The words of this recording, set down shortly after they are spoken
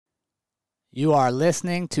You are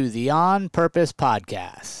listening to the On Purpose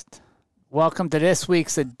Podcast. Welcome to this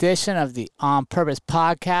week's edition of the On Purpose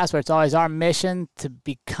Podcast, where it's always our mission to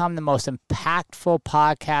become the most impactful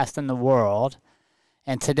podcast in the world.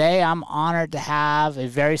 And today I'm honored to have a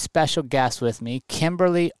very special guest with me,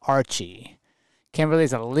 Kimberly Archie. Kimberly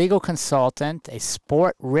is a legal consultant, a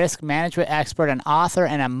sport risk management expert, an author,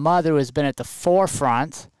 and a mother who has been at the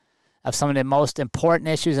forefront of some of the most important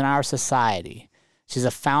issues in our society. She's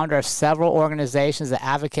a founder of several organizations that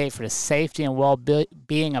advocate for the safety and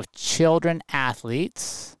well-being of children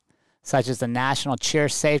athletes, such as the National Cheer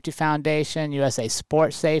Safety Foundation, USA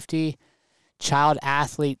Sport Safety, Child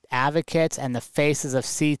Athlete Advocates, and the Faces of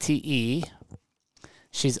CTE.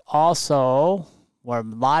 She's also, where a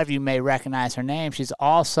lot of you may recognize her name, she's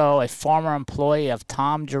also a former employee of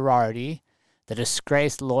Tom Girardi, the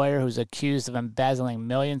disgraced lawyer who's accused of embezzling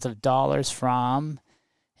millions of dollars from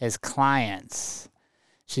his clients.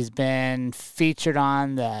 She's been featured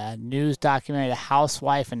on the news documentary The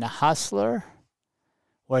Housewife and The Hustler,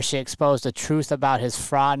 where she exposed the truth about his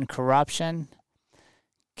fraud and corruption.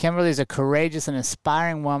 Kimberly is a courageous and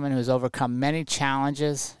inspiring woman who has overcome many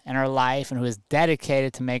challenges in her life and who is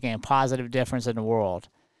dedicated to making a positive difference in the world.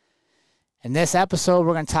 In this episode,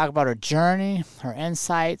 we're going to talk about her journey, her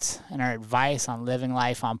insights, and her advice on living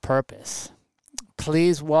life on purpose.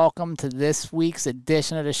 Please welcome to this week's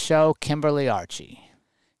edition of the show, Kimberly Archie.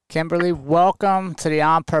 Kimberly, welcome to the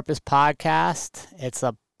On Purpose Podcast. It's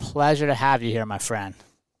a pleasure to have you here, my friend.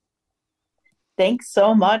 Thanks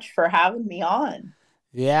so much for having me on.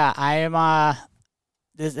 Yeah, I am.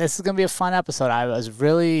 This is going to be a fun episode. I was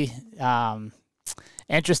really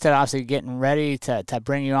interested, obviously, getting ready to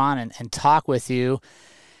bring you on and talk with you.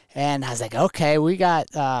 And I was like, okay, we got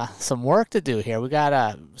some work to do here. We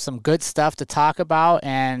got some good stuff to talk about.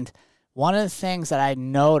 And one of the things that I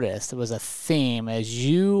noticed was a theme is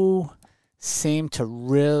you seem to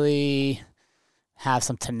really have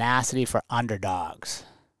some tenacity for underdogs.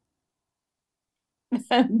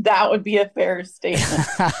 That would be a fair statement.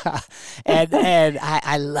 and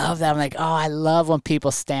I love that. I'm like, oh, I love when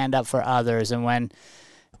people stand up for others, and when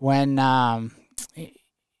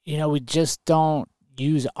we just don't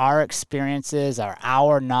use our experiences or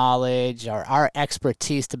our knowledge or our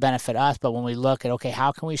expertise to benefit us, but when we look at, okay,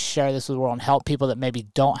 how can we share this with the world and help people that maybe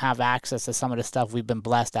don't have access to some of the stuff we've been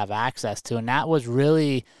blessed to have access to. And that was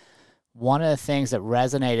really one of the things that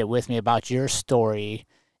resonated with me about your story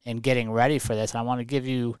and getting ready for this. And I want to give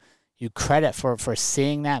you credit for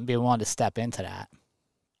seeing that and being willing to step into that.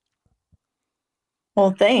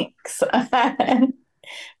 Well, thanks.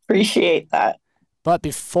 Appreciate that. But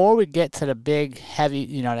before we get to the big, heavy,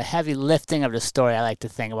 the heavy lifting of the story, I like to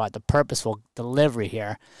think about the purposeful delivery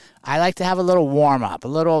here. I like to have a little warm-up, a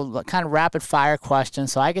little kind of rapid-fire question,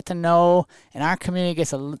 so I get to know, and our community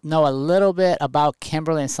gets to know a little bit about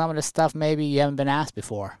Kimberly and some of the stuff maybe you haven't been asked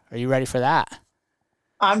before. Are you ready for that?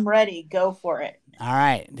 I'm ready. Go for it. All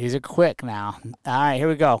right. These are quick now. All right, here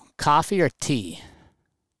we go. Coffee or tea?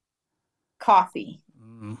 Coffee.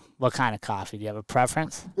 What kind of coffee? Do you have a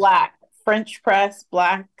preference? Black. French press,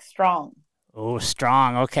 black, strong. Oh,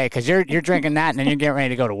 strong. Okay, because you're drinking that and then you're getting ready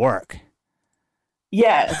to go to work.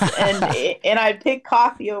 Yes, and I pick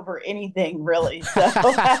coffee over anything, really. So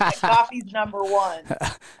coffee's number one.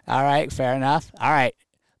 All right, fair enough. All right,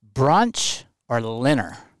 brunch or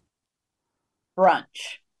dinner?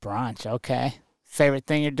 Brunch. Brunch, okay. Favorite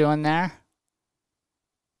thing you're doing there?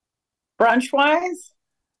 Brunch-wise?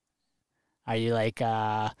 Are you like,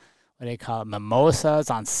 what do they call it, mimosas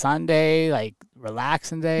on Sunday, like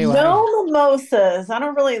relaxing day? No mimosas. I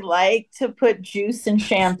don't really like to put juice in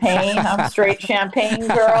champagne. I'm a straight champagne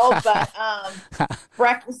girl, but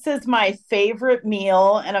breakfast is my favorite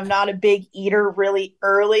meal, and I'm not a big eater really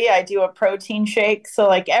early. I do a protein shake, so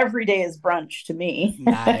like every day is brunch to me.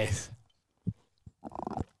 Nice.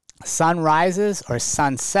 Sunrises or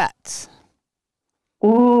sunsets?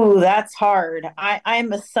 Ooh, that's hard.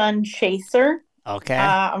 I'm a sun chaser. Okay.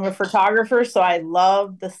 I'm a photographer, so I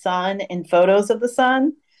love the sun and photos of the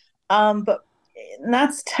sun. But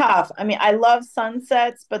that's tough. I mean, I love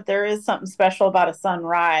sunsets, but there is something special about a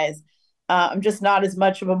sunrise. I'm just not as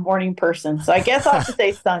much of a morning person, so I guess I'll have to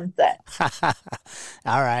say sunset.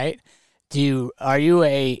 All right. Are you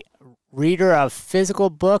a reader of physical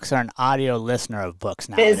books or an audio listener of books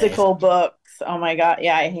nowadays? Physical books. Oh my God.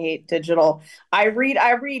 Yeah, I hate digital. I read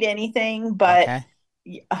anything, but okay.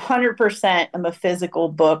 100% I'm a physical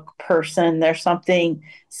book person. There's something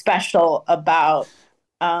special about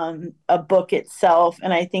a book itself,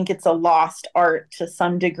 and I think it's a lost art to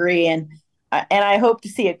some degree. And I hope to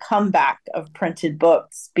see a comeback of printed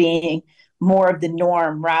books being more of the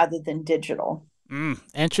norm rather than digital.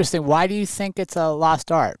 Interesting. Why do you think it's a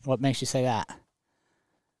lost art? What makes you say that?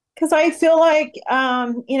 Because I feel like,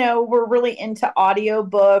 we're really into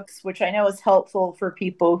audiobooks, which I know is helpful for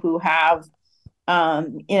people who have,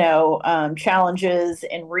 challenges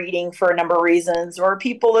in reading for a number of reasons, or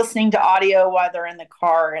people listening to audio while they're in the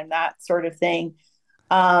car and that sort of thing.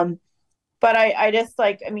 Um, but I just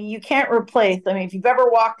like, I mean, you can't replace, I mean, if you've ever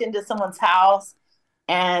walked into someone's house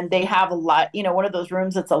and they have a lot, one of those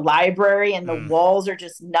rooms that's a library and the Mm. walls are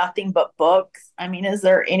just nothing but books. I mean, is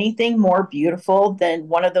there anything more beautiful than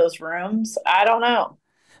one of those rooms? I don't know.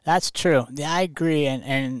 That's true. Yeah, I agree.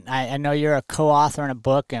 And I know you're a co-author in a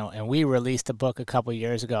book, and we released a book a couple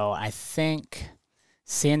years ago. I think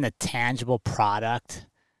seeing the tangible product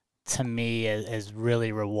to me is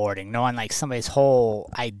really rewarding. Knowing like somebody's whole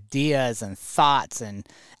ideas and thoughts and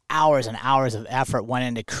hours of effort went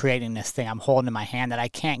into creating this thing I'm holding in my hand that I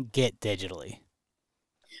can't get digitally.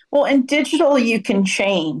 Well, in digital, you can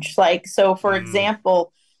change. Like, so for Mm,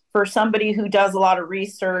 example, for somebody who does a lot of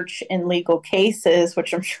research in legal cases,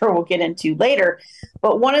 which I'm sure we'll get into later,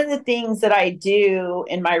 but one of the things that I do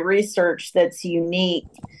in my research that's unique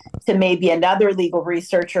to maybe another legal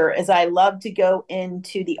researcher is I love to go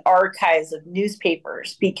into the archives of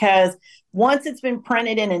newspapers because once it's been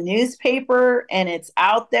printed in a newspaper and it's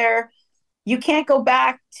out there, you can't go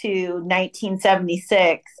back to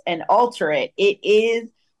 1976 and alter it. It is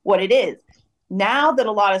what it is. Now that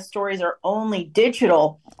a lot of stories are only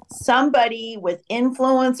digital, somebody with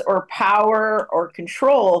influence or power or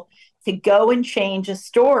control to go and change a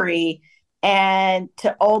story and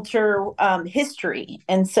to alter history.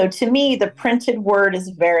 And so to me, the printed word is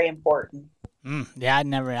very important. yeah, I'd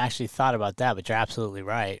never actually thought about that, but you're absolutely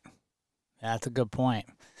right. Yeah, that's a good point.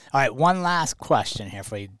 All right, one last question here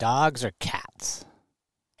for you. Dogs or cats?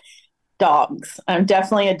 Dogs. I'm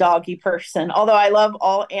definitely a doggy person, although I love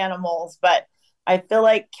all animals, but I feel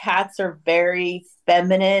like cats are very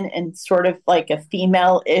feminine and sort of like a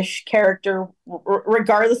female ish character,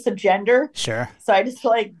 regardless of gender. Sure. So I just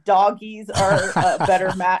feel like doggies are a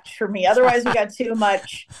better match for me. Otherwise, we got too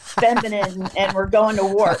much feminine and we're going to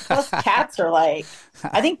war. Plus, cats are like,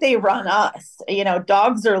 I think they run us.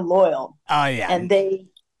 Dogs are loyal Oh, yeah. and they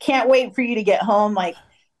can't wait for you to get home. Like,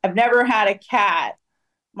 I've never had a cat.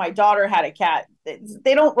 My daughter had a cat.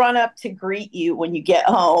 They don't run up to greet you when you get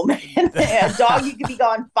home. And a dog, you could be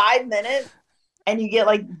gone 5 minutes and you get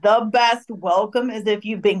like the best welcome as if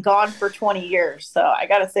you've been gone for 20 years. So I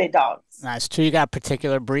got to say dogs. That's true. You got a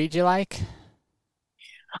particular breed you like?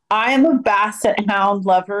 I am a basset hound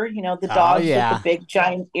lover. The Oh, dogs with yeah. the big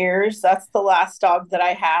giant ears. That's the last dog that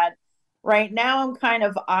I had. Right now I'm kind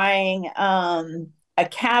of eyeing a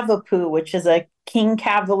Cavapoo, which is a King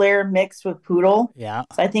Cavalier mixed with Poodle. Yeah.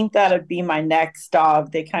 So I think that'd be my next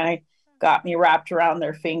dog. They kind of got me wrapped around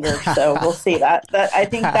their finger, so we'll see that. I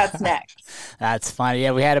think that's next. That's funny.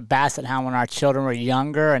 Yeah, we had a basset hound when our children were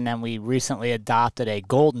younger, and then we recently adopted a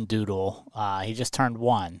golden doodle. He just turned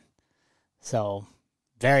 1. So,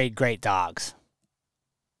 very great dogs.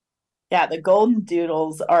 Yeah, the golden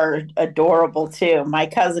doodles are adorable too. My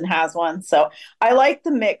cousin has one, so I like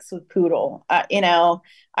the mix with poodle.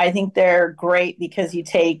 I think they're great because you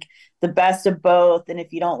take the best of both, and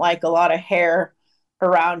if you don't like a lot of hair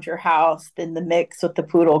around your house, then the mix with the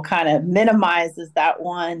poodle kind of minimizes that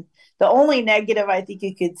one. The only negative I think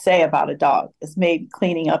you could say about a dog is maybe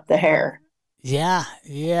cleaning up the hair. Yeah,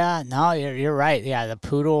 yeah. No, you're right. Yeah, the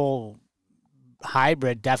poodle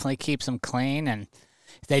hybrid definitely keeps them clean, and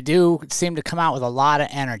they do seem to come out with a lot of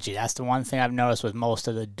energy. That's the one thing I've noticed with most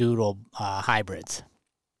of the doodle hybrids.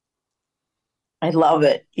 I love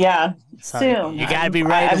it. Yeah, So soon. you got to be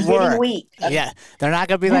ready I'm to work. getting weak. Yeah, they're not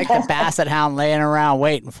going to be like the basset hound laying around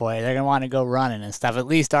waiting for you. They're going to want to go running and stuff. At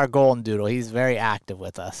least our golden doodle, he's very active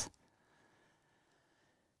with us.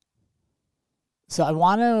 So I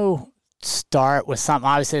want to start with something.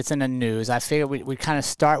 Obviously, it's in the news. I figured we kind of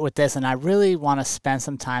start with this, and I really want to spend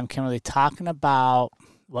some time, Kimberly, talking about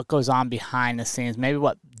what goes on behind the scenes, maybe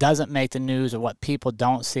what doesn't make the news or what people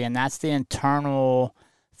don't see, and that's the internal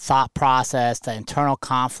thought process, the internal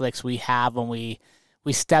conflicts we have when we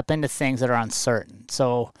step into things that are uncertain.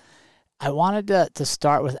 So I wanted to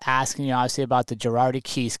start with asking you, obviously, about the Girardi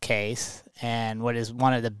Keese case and what is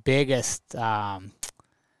one of the biggest I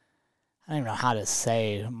don't even know how to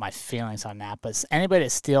say my feelings on that, but anybody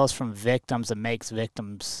that steals from victims and makes a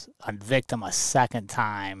victim a second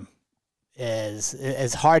time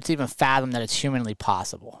is hard to even fathom that it's humanly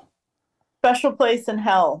possible. Special place in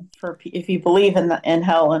hell for if you believe in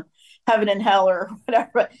hell and heaven and hell or whatever.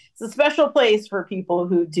 But it's a special place for people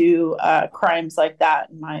who do crimes like that,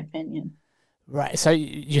 in my opinion. Right. So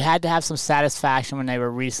you had to have some satisfaction when they were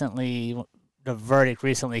recently the verdict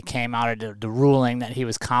recently came out, of the ruling that he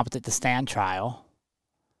was competent to stand trial.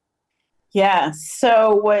 Yeah.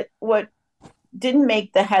 So what didn't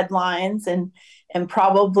make the headlines and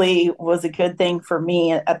probably was a good thing for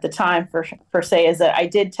me at the time for say is that I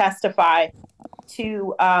did testify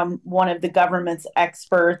to one of the government's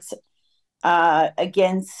experts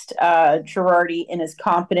against Girardi in his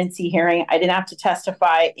competency hearing. I didn't have to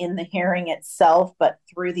testify in the hearing itself, but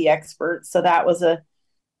through the experts. So that was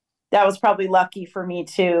probably lucky for me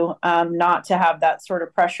too, not to have that sort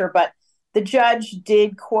of pressure. But the judge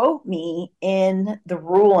did quote me in the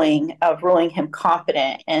ruling of ruling him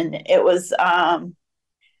competent, and it was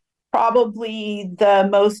probably the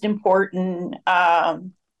most important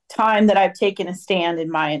time that I've taken a stand in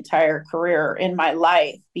my entire career in my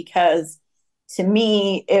life, because to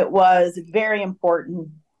me it was very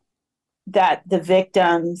important that the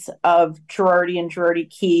victims of Girardi and Girardi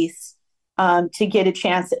Keese to get a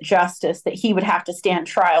chance at justice, that he would have to stand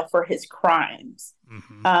trial for his crimes.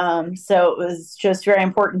 Mm-hmm. So it was just very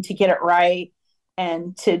important to get it right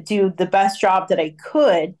and to do the best job that I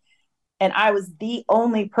could. And I was the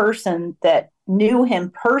only person that knew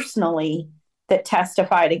him personally that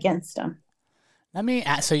testified against him. Let me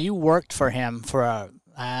ask, so you worked for him for,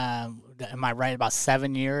 am I right, about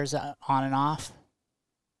 7 years on and off?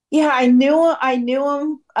 Yeah, I knew him.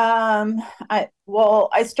 I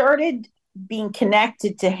started being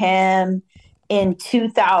connected to him in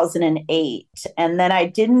 2008, and then I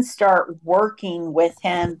didn't start working with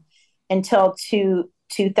him until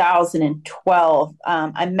 2012.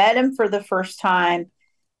 I met him for the first time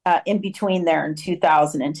in between there in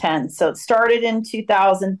 2010. So it started in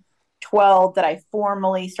 2012 that I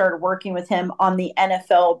formally started working with him on the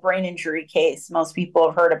NFL brain injury case. Most people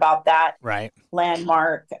have heard about that, right?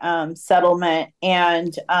 Landmark settlement,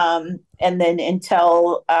 and then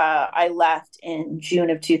until I left in June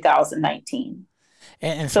of 2019.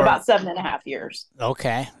 And so about 7.5 years.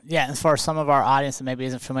 Okay. Yeah. And for some of our audience that maybe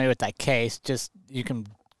isn't familiar with that case, just you can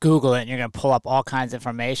Google it and you're going to pull up all kinds of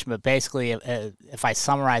information. But basically, if I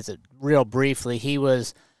summarize it real briefly, he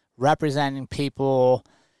was representing people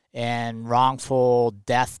in wrongful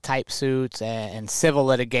death type suits and civil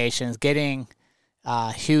litigations, getting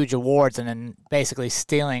huge awards, and then basically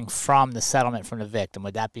stealing from the settlement from the victim.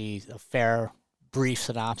 Would that be a fair, brief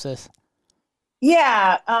synopsis?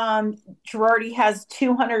 Yeah. Girardi has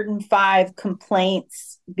 205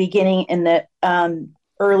 complaints beginning in the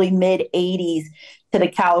early mid 80s to the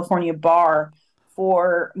California bar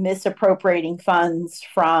for misappropriating funds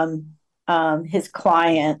from his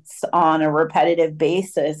clients on a repetitive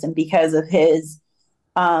basis. And because of his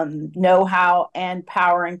know-how and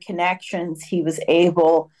power and connections, he was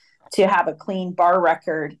able to have a clean bar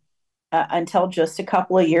record until just a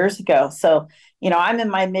couple of years ago. So, I'm in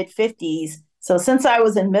my mid 50s. So since I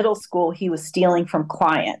was in middle school, he was stealing from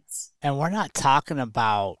clients. And we're not talking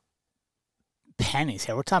about pennies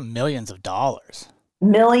here. We're talking millions of dollars.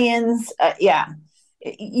 Millions. Yeah.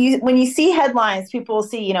 When you see headlines, people will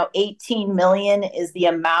see, 18 million is the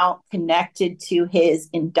amount connected to his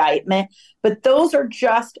indictment. But those are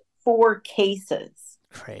just 4 cases.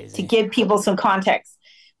 Crazy. To give people some context,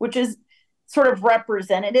 which is sort of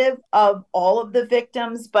representative of all of the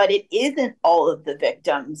victims, but it isn't all of the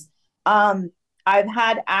victims. I've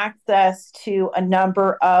had access to a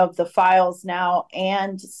number of the files now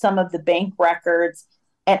and some of the bank records,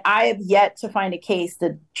 and I have yet to find a case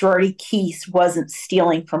that Girardi Keese wasn't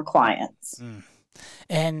stealing from clients.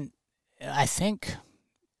 And I think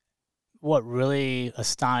what really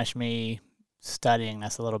astonished me studying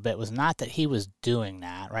this a little bit was not that he was doing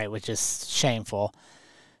that, right, which is shameful,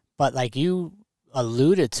 but like you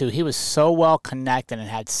alluded to, he was so well connected and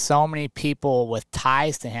had so many people with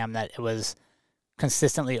ties to him that it was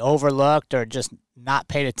consistently overlooked or just not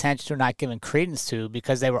paid attention to, not given credence to,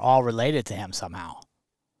 because they were all related to him somehow.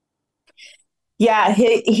 Yeah,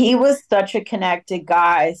 he was such a connected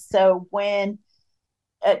guy. So when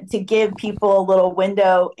to give people a little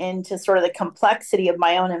window into sort of the complexity of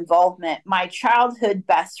my own involvement, my childhood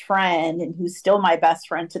best friend, and who's still my best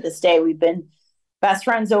friend to this day, we've been best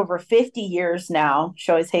friends over 50 years now.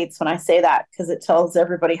 She always hates when I say that because it tells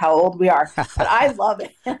everybody how old we are, but I love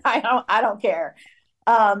it. I don't care.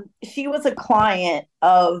 She was a client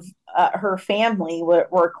of her family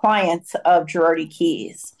were clients of Girardi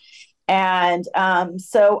Keese. And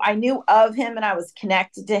so I knew of him and I was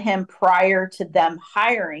connected to him prior to them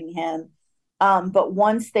hiring him. But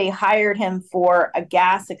once they hired him for a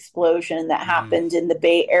gas explosion that happened in the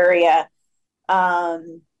Bay Area,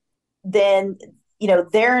 then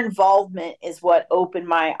their involvement is what opened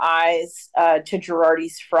my eyes to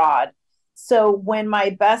Girardi's fraud. So when my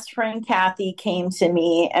best friend Kathy came to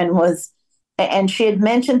me and was And she had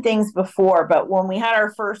mentioned things before, but when we had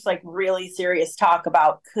our first like really serious talk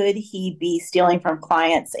about could he be stealing from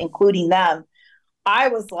clients, including them, I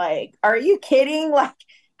was like, are you kidding? Like,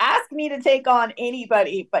 ask me to take on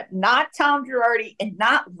anybody, but not Tom Girardi and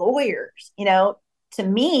not lawyers. To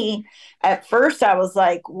me, at first I was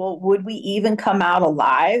like, well, would we even come out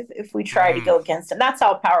alive if we tried to go against him? That's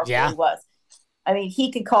how powerful he was. I mean,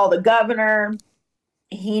 he could call the governor.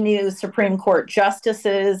 He knew Supreme Court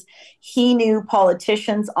justices. He knew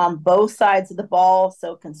politicians on both sides of the ball,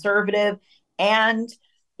 so conservative and,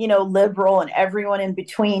 liberal and everyone in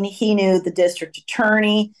between. He knew the district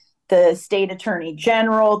attorney, the state attorney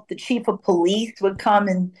general, the chief of police would come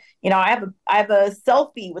and, I have a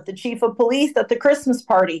selfie with the chief of police at the Christmas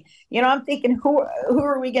party. I'm thinking, who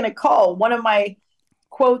are we going to call? One of my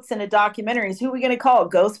quotes in a documentary is, who are we going to call?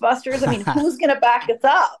 Ghostbusters? I mean, who's going to back us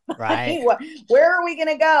up? Right. I mean, where are we going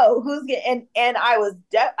to go? And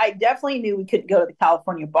I definitely knew we couldn't go to the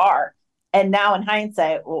California bar. And now in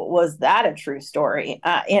hindsight, was that a true story?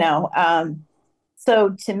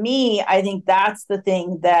 So to me, I think that's the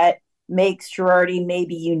thing that makes Girardi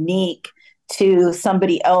maybe unique to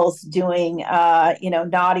somebody else doing,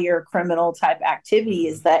 naughty or criminal type activity,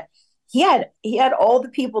 is that he had all the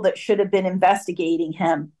people that should have been investigating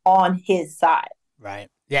him on his side. Right.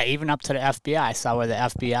 Yeah, even up to the FBI. I saw where the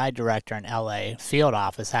FBI director in LA field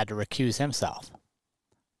office had to recuse himself.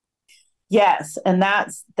 Yes, and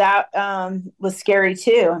that was scary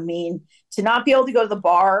too. I mean, to not be able to go to the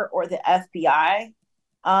bar or the FBI,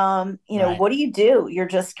 right. What do? You're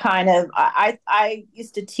just kind of, I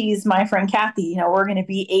used to tease my friend Kathy, we're going to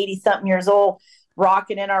be 80 something years old,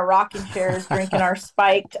 rocking in our rocking chairs, drinking our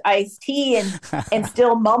spiked iced tea and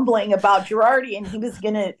still mumbling about Girardi, and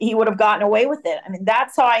he would have gotten away with it. I mean,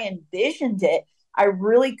 that's how I envisioned it. I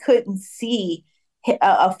really couldn't see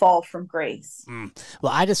a fall from grace.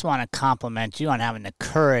 Well, I just want to compliment you on having the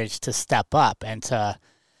courage to step up and to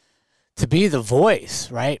be the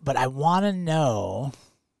voice, right? But I want to know,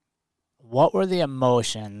 what were the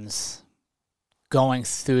emotions going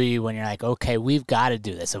through you when you're like, okay, we've got to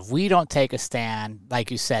do this. If we don't take a stand,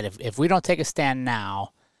 like you said, if we don't take a stand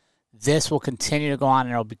now, this will continue to go on,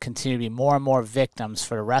 and it'll continue to be more and more victims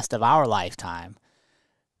for the rest of our lifetime,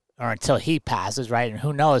 or until he passes, right? And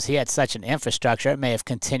who knows, he had such an infrastructure, it may have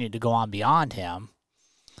continued to go on beyond him.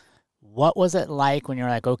 What was it like when you're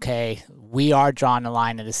like, okay, we are drawing the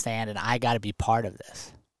line in the sand and I got to be part of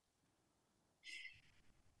this?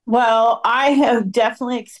 Well, I have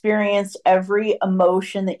definitely experienced every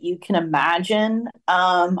emotion that you can imagine.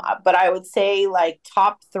 But I would say like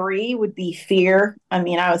top 3 would be fear. I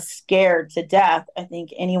mean, I was scared to death. I think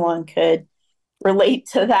anyone could relate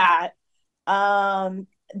to that.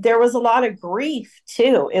 There was a lot of grief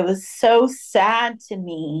too. It was so sad to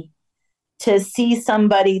me to see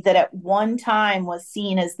somebody that at one time was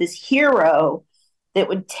seen as this hero that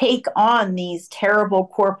would take on these terrible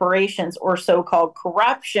corporations or so-called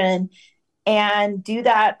corruption and do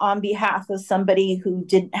that on behalf of somebody who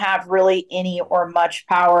didn't have really any or much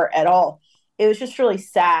power at all. It was just really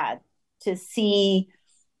sad to see,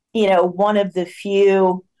 one of the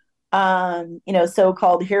few,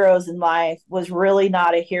 so-called heroes in life was really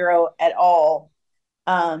not a hero at all.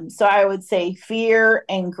 So I would say fear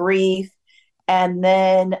and grief, and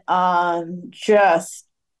then just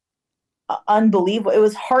unbelievable. It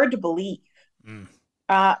was hard to believe.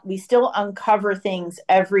 We still uncover things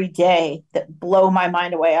every day that blow my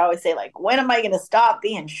mind away. I always say, like, when am I going to stop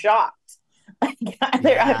being shocked?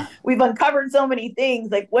 Yeah. We've uncovered so many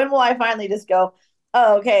things. Like, when will I finally just go,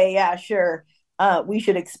 oh, okay, yeah, sure. We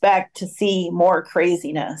should expect to see more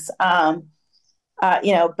craziness.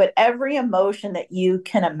 But every emotion that you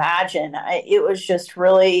can imagine, it was just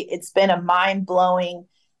really, it's been a mind-blowing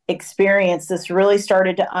experience. This really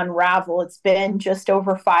started to unravel. It's been just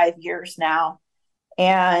over 5 years now.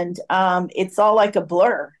 And it's all like a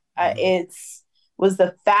blur. Even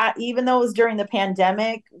though it was during the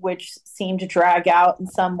pandemic, which seemed to drag out in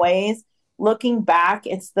some ways, looking back,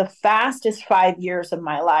 it's the fastest 5 years of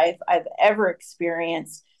my life I've ever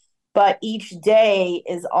experienced. But each day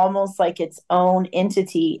is almost like its own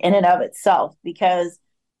entity in and of itself, because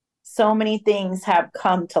so many things have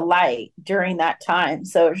come to light during that time.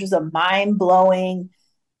 So it's just a mind-blowing,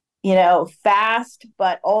 fast,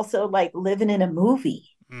 but also like living in a movie.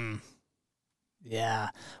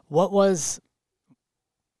 Yeah. Let's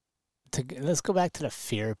go back to the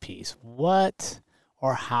fear piece.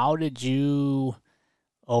 How did you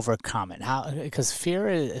overcome it? Because fear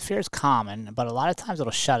is common, but a lot of times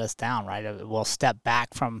it'll shut us down, right? We'll step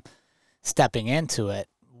back from stepping into it.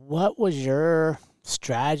 What was your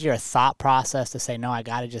strategy or thought process to say, no, I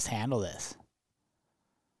got to just handle this?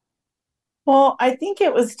 Well, I think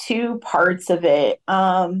it was two parts of it.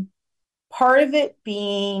 Part of it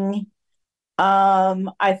being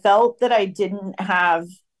I felt that I didn't have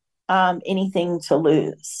anything to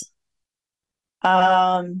lose.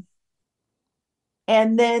 Um,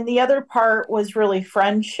 and then the other part was really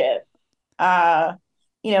friendship. Uh,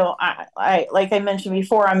 I like I mentioned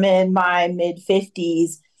before, I'm in my mid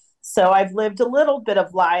 50s. So I've lived a little bit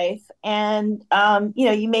of life and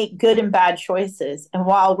you make good and bad choices. And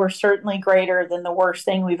while we're certainly greater than the worst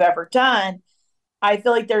thing we've ever done, I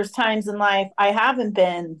feel like there's times in life I haven't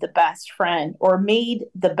been the best friend or made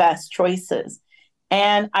the best choices.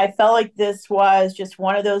 And I felt like this was just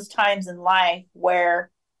one of those times in life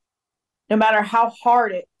where no matter how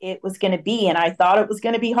hard it was going to be, and I thought it was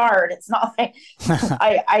going to be hard, it's not like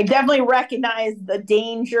I definitely recognize the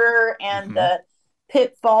danger and Hmm. the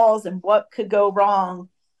pitfalls and what could go wrong.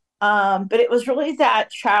 But it was really that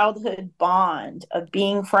childhood bond of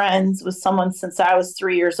being friends with someone since I was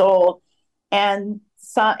 3 years old, and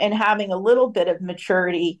having a little bit of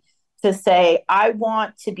maturity to say, I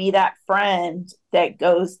want to be that friend that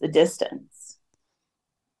goes the distance.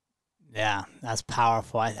 Yeah, that's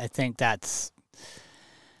powerful. I think that's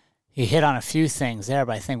you hit on a few things there,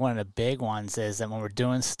 but I think one of the big ones is that when we're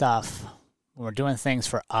doing things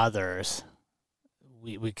for others,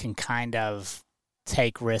 we can kind of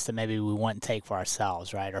take risks that maybe we wouldn't take for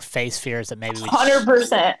ourselves, right? Or face fears that maybe we.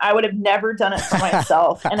 100%. I would have never done it for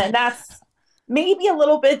myself. And then that's maybe a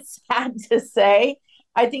little bit sad to say.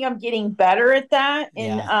 I think I'm getting better at that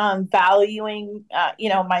in Yeah, valuing,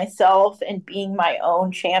 myself and being my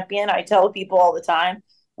own champion. I tell people all the time,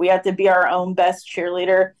 we have to be our own best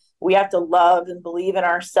cheerleader. We have to love and believe in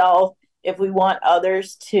ourselves if we want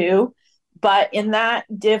others to. But in that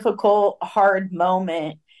difficult, hard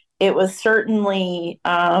moment, it was certainly,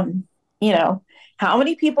 you know, how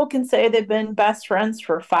many people can say they've been best friends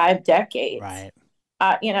for 5 decades? right.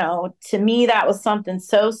 To me, that was something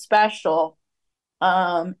so special.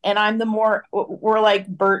 And we're like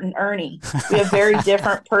Bert and Ernie. We have very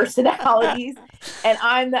different personalities. And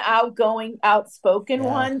I'm the outgoing, outspoken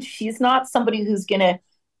Yeah, one. She's not somebody who's going to,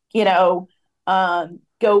 you know,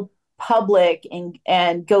 go public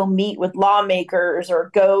and go meet with lawmakers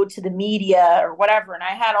or go to the media or whatever. And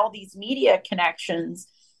I had all these media connections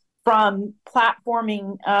from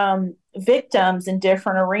platforming victims in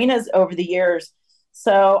different arenas over the years.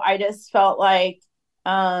 So I just felt like,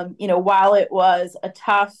 while it was a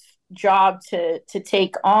tough job to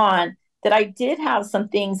take on, that I did have some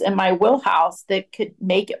things in my wheelhouse that could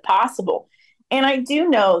make it possible. And I do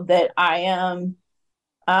know that I am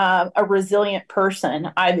a resilient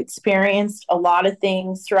person. I've experienced a lot of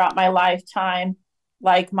things throughout my lifetime,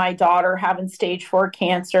 like my daughter having stage 4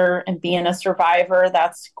 cancer and being a survivor.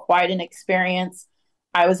 That's quite an experience.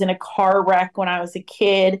 I was in a car wreck when I was a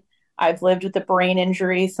kid. I've lived with a brain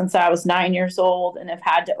injury since I was 9 years old and have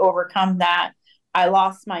had to overcome that. I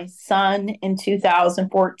lost my son in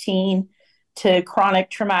 2014 to chronic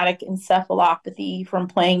traumatic encephalopathy from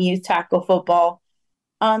playing youth tackle football.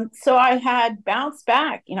 So I had bounced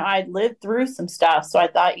back. I'd lived through some stuff. So I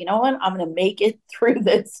thought, you know what? I'm going to make it through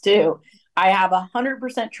this too. I have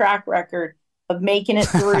 100% track record of making it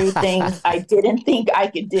through things I didn't think I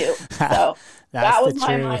could do. So that's that the was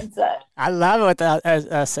my truth. mindset. I love it with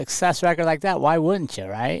a success record like that. Why wouldn't you,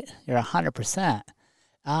 right? You're 100%.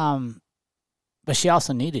 But she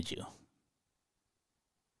also needed you.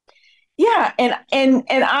 Yeah, and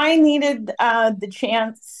I needed the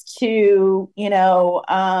chance to,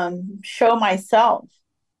 show myself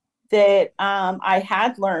that I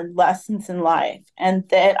had learned lessons in life and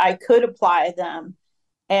that I could apply them.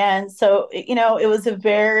 And so, it was a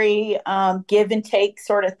very give and take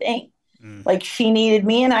sort of thing. Mm. Like she needed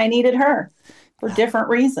me and I needed her for different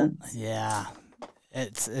reasons. Yeah,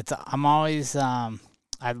 I'm always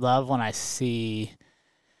I love when I see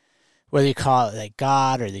whether you call it like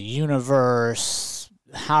God or the universe,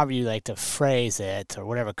 however you like to phrase it, or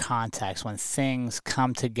whatever context, when things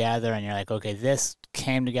come together and you're like, okay, this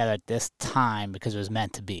came together at this time because it was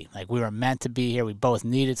meant to be. Like we were meant to be here. We both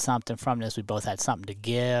needed something from this. We both had something to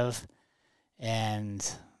give. And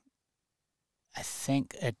I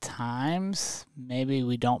think at times maybe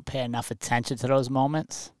we don't pay enough attention to those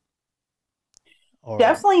moments. Or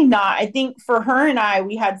Definitely not. I think for her and I,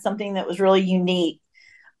 we had something that was really unique.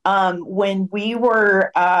 When we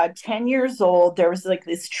were 10 years old, there was like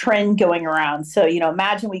this trend going around. So,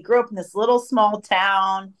 imagine we grew up in this little small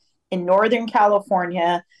town in Northern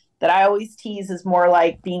California that I always tease is more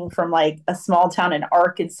like being from like a small town in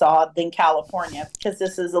Arkansas than California because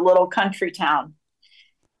this is a little country town.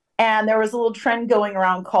 And there was a little trend going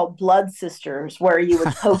around called blood sisters, where you would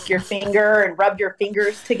poke your finger and rub your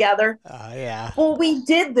fingers together. Yeah. Well, we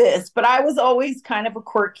did this, but I was always kind of a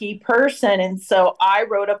quirky person. And so I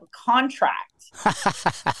wrote up a contract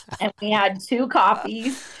and we had 2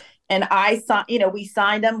 copies, and we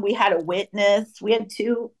signed them. We had a witness. We had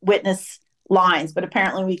 2 witness lines, but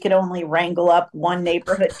apparently we could only wrangle up one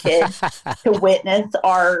neighborhood kid to witness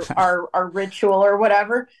our ritual or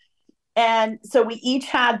whatever. And so we each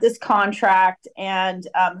had this contract, and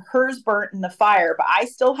hers burnt in the fire, but I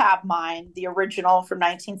still have mine, the original from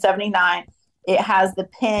 1979. It has the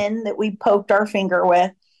pin that we poked our finger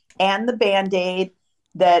with and the Band-Aid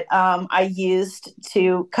that I used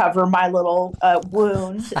to cover my little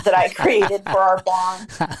wound that I created for our bond.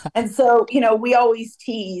 And so, we always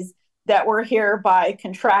tease that we're here by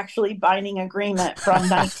contractually binding agreement from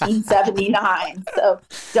 1979. So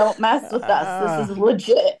don't mess with us. This is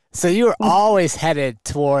legit. So you were always headed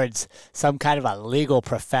towards some kind of a legal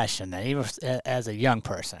profession, even as a young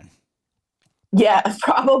person. Yeah,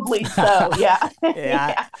 probably so. Yeah.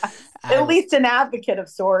 Yeah. At least an advocate of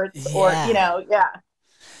sorts, or, yeah.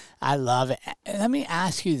 I love it. Let me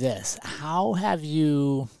ask you this. How have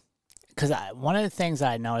you, because one of the things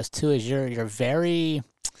that I noticed too is you're very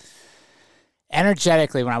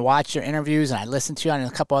energetically, when I watch your interviews and I listen to you on a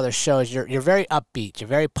couple other shows, you're very upbeat, you're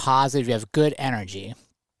very positive, you have good energy.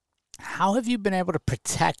 How have you been able to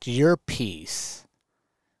protect your peace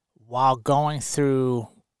while going through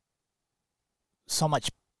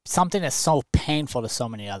something that's so painful to so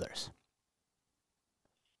many others?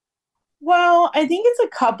 Well, I think it's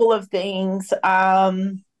a couple of things. I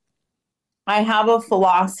have a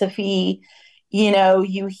philosophy,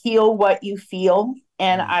 you heal what you feel.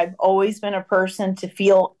 And I've always been a person to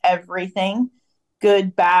feel everything,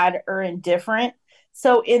 good, bad, or indifferent.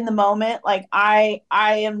 So in the moment, like I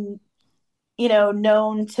am,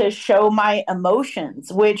 known to show my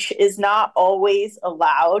emotions, which is not always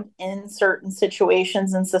allowed in certain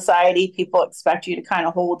situations in society. People expect you to kind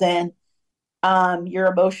of hold in your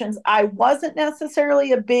emotions. I wasn't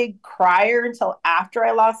necessarily a big crier until after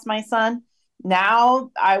I lost my son.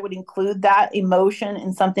 Now I would include that emotion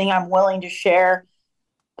in something I'm willing to share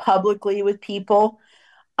publicly with people.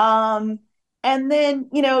 And then,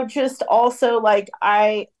 just also like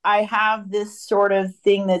I have this sort of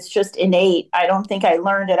thing that's just innate. I don't think I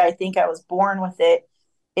learned it. I think I was born with it,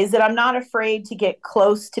 is that I'm not afraid to get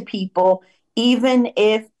close to people, even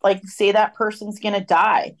if, like, say that person's going to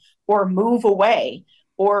die or move away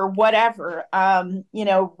or whatever.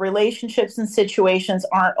 Relationships and situations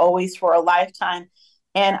aren't always for a lifetime.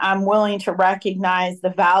 And I'm willing to recognize the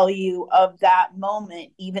value of that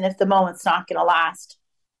moment, even if the moment's not going to last,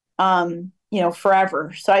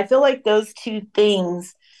 forever. So I feel like those 2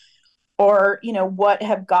 things are, what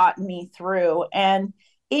have gotten me through. And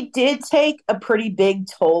it did take a pretty big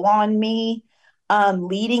toll on me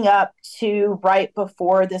leading up to right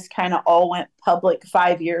before this kind of all went public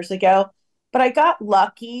 5 years ago. But I got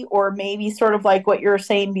lucky, or maybe sort of like what you were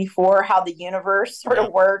saying before, how the universe sort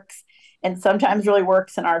of works and sometimes really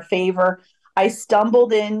works in our favor. I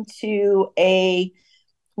stumbled into a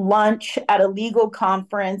lunch at a legal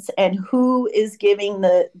conference, and who is giving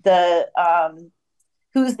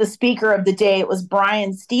who's the speaker of the day? It was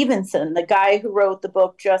Brian Stevenson, the guy who wrote the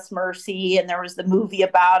book Just Mercy, and there was the movie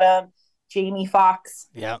about him. Jamie Foxx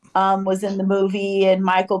was in the movie, and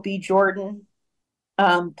Michael B. Jordan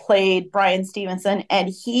played Brian Stevenson,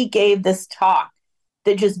 and he gave this talk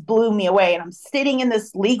that just blew me away. And I'm sitting in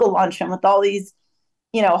this legal luncheon with all these,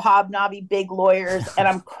 hobnobby big lawyers, and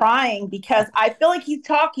I'm crying because I feel like he's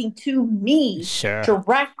talking to me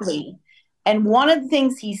directly. And one of the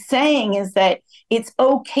things he's saying is that it's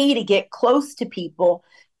okay to get close to people.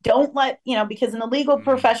 Don't let, because in the legal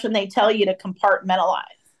profession, they tell you to compartmentalize.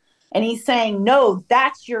 And he's saying, no,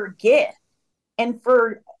 that's your gift. And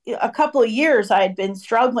for a couple of years, I had been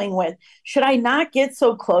struggling with, should I not get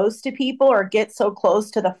so close to people or get so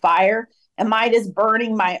close to the fire? Am I just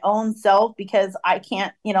burning my own self because I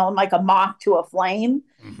can't, I'm like a moth to a flame?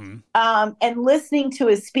 And listening to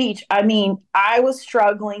his speech, I was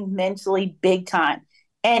struggling mentally big time.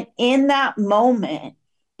 And in that moment,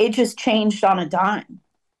 it just changed on a dime.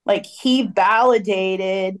 Like, he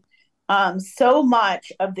validated so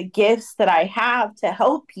much of the gifts that I have to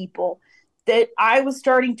help people that I was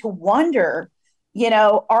starting to wonder,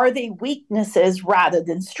 are they weaknesses rather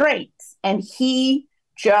than strengths? And he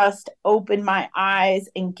just opened my eyes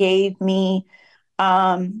and gave me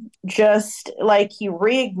just like he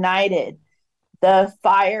reignited the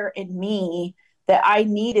fire in me that I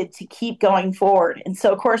needed to keep going forward. And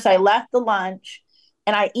so, of course, I left the lunch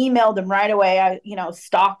And I emailed him right away. I,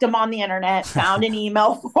 stalked him on the internet, found an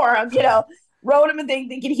email for him, wrote him a thing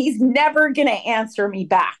thinking he's never going to answer me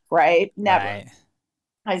back, right? Never. Right.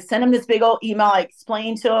 I sent him this big old email. I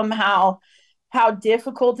explained to him how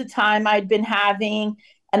difficult a time I'd been having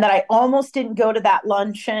and that I almost didn't go to that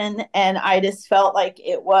luncheon. And I just felt like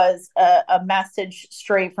it was a message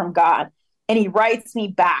straight from God. And he writes me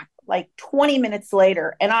back like 20 minutes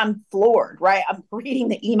later, and I'm floored, right? I'm reading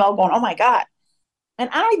the email going, oh my God. And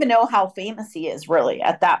I don't even know how famous he is really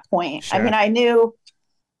at that point. Sure. I mean, I knew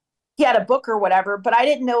he had a book or whatever, but I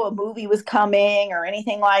didn't know a movie was coming or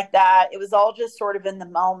anything like that. It was all just sort of in the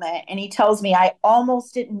moment. And he tells me I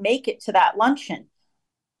almost didn't make it to that luncheon.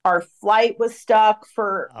 Our flight was stuck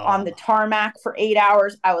on the tarmac for 8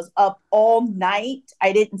 hours. I was up all night.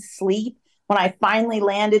 I didn't sleep. When I finally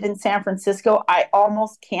landed in San Francisco, I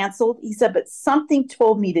almost canceled. He said, but something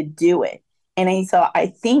told me to do it. And he said, I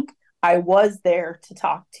think I was there to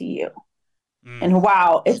talk to you. And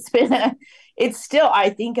wow, it's still, I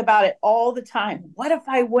think about it all the time. What if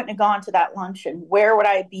I wouldn't have gone to that luncheon? Where would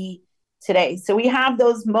I be today? So we have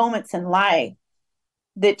those moments in life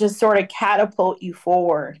that just sort of catapult you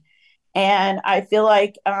forward. And I feel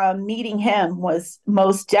like meeting him was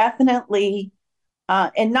most definitely,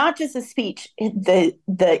 and not just a speech,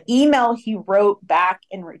 the email he wrote back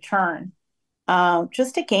in return,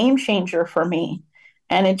 just a game changer for me.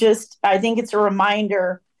 And I think it's a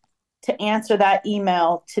reminder to answer that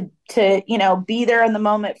email, to be there in the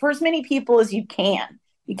moment for as many people as you can.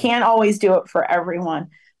 You can't always do it for everyone,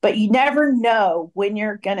 but you never know when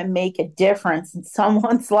you're going to make a difference in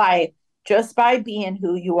someone's life just by being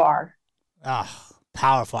who you are. Oh,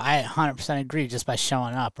 powerful. I 100% agree just by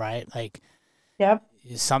showing up, right? Like, yep.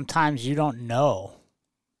 Sometimes you don't know,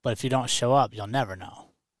 but if you don't show up, you'll never know.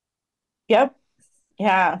 Yep.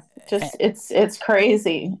 Yeah. Just, it's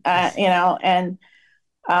crazy, and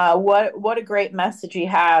what a great message he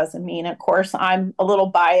has. I mean, of course, I'm a little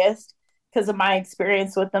biased because of my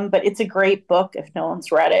experience with them, but it's a great book if no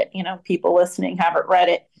one's read it. People listening haven't read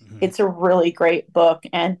it. Mm-hmm. It's a really great book.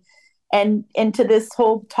 And to this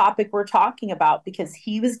whole topic we're talking about, because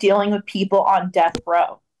he was dealing with people on death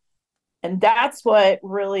row. And that's what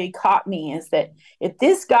really caught me, is that if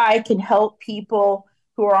this guy can help people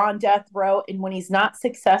who are on death row, and when he's not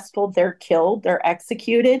successful, they're killed, they're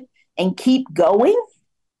executed, and keep going,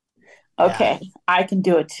 okay, yeah, I can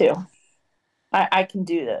do it too. I can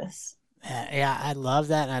do this. Yeah, I love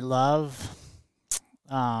that. And I love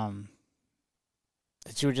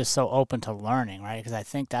that you were just so open to learning, right? Because I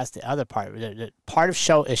think that's the other part. The part of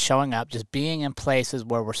showing up, just being in places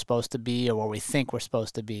where we're supposed to be or where we think we're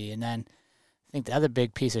supposed to be. And then I think the other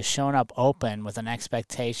big piece is showing up open with an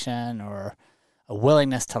expectation or a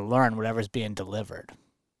willingness to learn whatever's being delivered.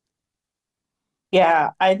 Yeah,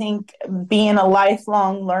 I think being a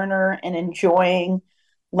lifelong learner and enjoying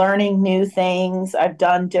learning new things. I've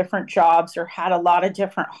done different jobs or had a lot of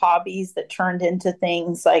different hobbies that turned into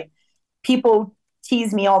things. Like, people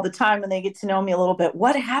tease me all the time when they get to know me a little bit.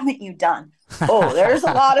 What haven't you done? Oh, there's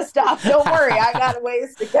a lot of stuff. Don't worry. I got a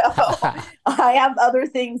ways to go. I have other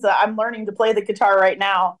things. I'm learning to play the guitar right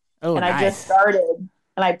now. Oh, and nice. I just started.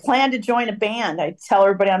 And I plan to join a band. I tell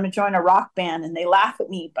everybody I'm going to join a rock band, and they laugh at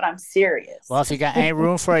me, but I'm serious. Well, if you got any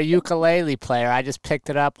room for a ukulele player, I just picked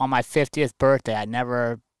it up on my 50th birthday. I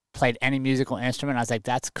never played any musical instrument. I was like,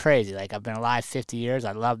 that's crazy. Like, I've been alive 50 years.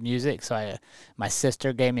 I love music. So my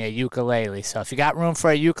sister gave me a ukulele. So if you got room for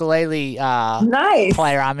a ukulele nice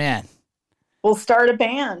player, I'm in. We'll start a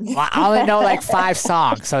band. Well, I only know like 5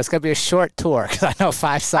 songs, so it's going to be a short tour because I know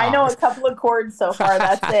 5 songs. I know a couple of chords so far.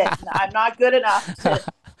 That's it. I'm not good enough to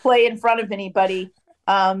play in front of anybody.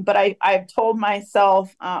 But I've told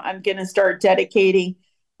myself I'm going to start dedicating.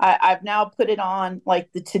 I've now put it on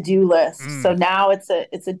like the to-do list. So now it's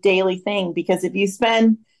a daily thing, because if you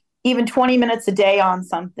spend even 20 minutes a day on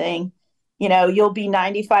something, you'll be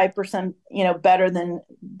 95%, better than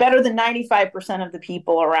 95% of the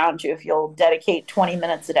people around you if you'll dedicate 20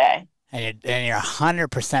 minutes a day. And you're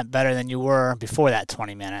 100% better than you were before that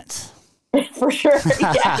 20 minutes. For sure.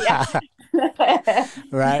 Yeah.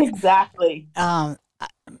 Right. Exactly. I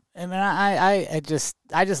mean, I just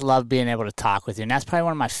love being able to talk with you. And that's probably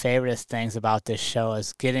one of my favorite things about this show,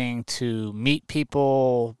 is getting to meet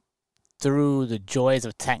people through the joys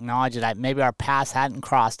of technology that maybe our paths hadn't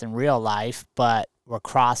crossed in real life, but we're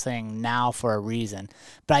crossing now for a reason.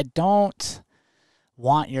 But I don't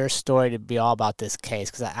want your story to be all about this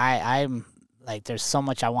case, because I'm like, there's so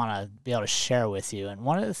much I want to be able to share with you. And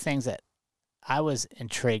one of the things that I was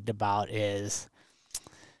intrigued about is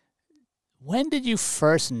When did you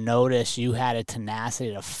first notice you had a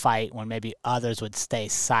tenacity to fight when maybe others would stay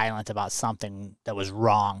silent about something that was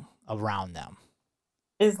wrong around them?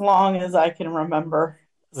 As long as I can remember.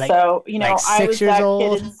 Like, So, like I 6 was years that kid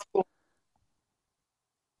old? in school.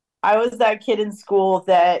 I was that kid in school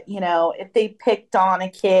that, if they picked on a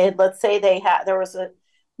kid, let's say there was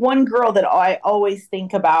one girl that I always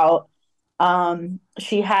think about.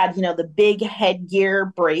 She had, the big headgear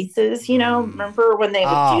braces, remember when they would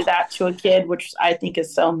do Oh, that to a kid, which I think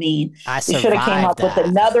is so mean. I They should have came survived up with that.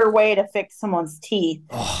 another way to fix someone's teeth.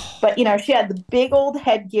 Oh, But, she had the big old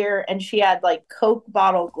headgear and she had like Coke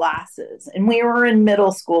bottle glasses. And we were in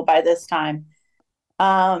middle school by this time.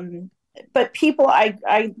 But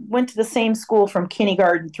I went to the same school from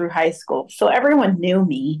kindergarten through high school. So everyone knew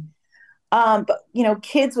me. But,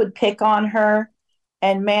 kids would pick on her.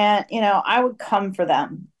 And man, I would come for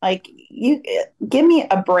them. Like, you give me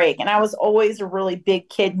a break. And I was always a really big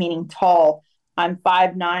kid, meaning tall. I'm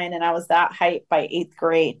 5'9", and I was that height by 8th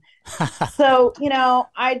grade. So,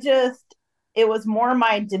 it was more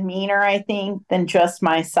my demeanor, I think, than just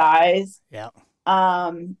my size. yeah.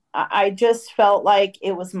 I just felt like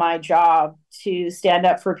it was my job to stand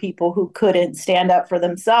up for people who couldn't stand up for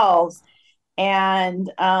themselves.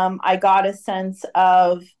 And I got a sense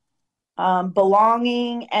of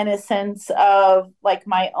belonging and a sense of like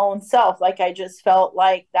my own self. Like I just felt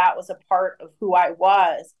like that was a part of who I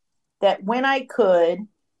was, that when I could,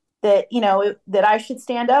 that, that I should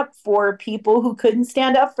stand up for people who couldn't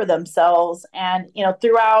stand up for themselves. And,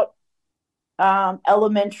 throughout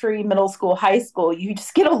elementary, middle school, high school, you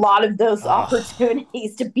just get a lot of those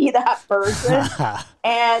opportunities to be that person.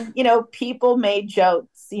 And, people made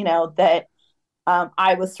jokes, that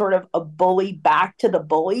I was sort of a bully back to the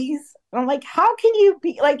bullies. And I'm like, how can you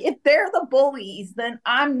be like, if they're the bullies, then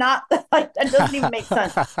I'm not like, that doesn't even make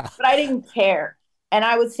sense. But I didn't care. And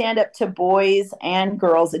I would stand up to boys and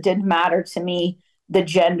girls. It didn't matter to me, the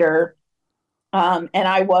gender. And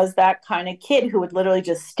I was that kind of kid who would literally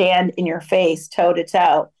just stand in your face toe to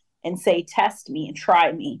toe and say, test me and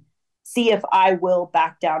try me, see if I will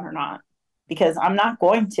back down or not, because I'm not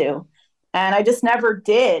going to. And I just never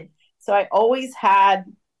did. So I always had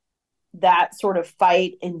that sort of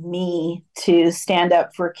fight in me to stand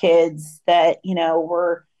up for kids that,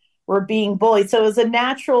 were being bullied. So it was a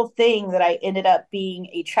natural thing that I ended up being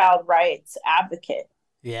a child rights advocate.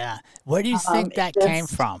 Yeah. Where do you think that came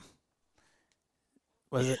from?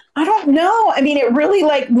 Was it? I don't know. I mean, it really,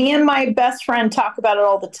 like, me and my best friend talk about it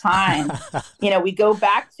all the time. We go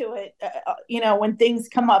back to it, when things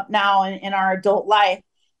come up now in our adult life.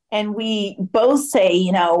 And we both say,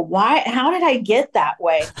 how did I get that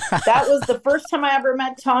way? That was the first time I ever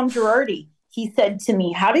met Tom Girardi. He said to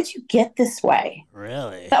me, how did you get this way?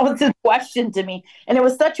 Really? That was his question to me. And it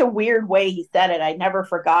was such a weird way he said it. I never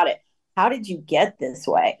forgot it. How did you get this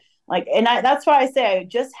way? Like, and that's why I say I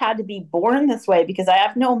just had to be born this way, because I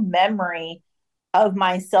have no memory of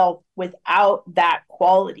myself without that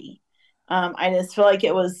quality. I just feel like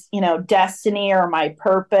it was, destiny or my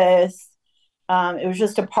purpose. It was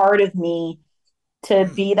just a part of me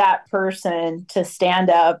to be that person, to stand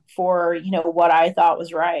up for, what I thought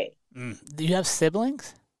was right. Do you have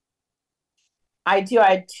siblings? I do. I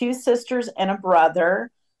had 2 sisters and a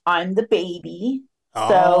brother. I'm the baby. So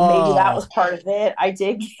maybe that was part of it. I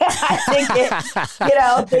did get,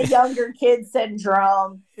 the younger kid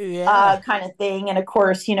syndrome kind of thing. And of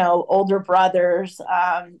course, older brothers,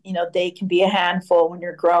 they can be a handful when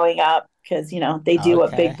you're growing up, because, they do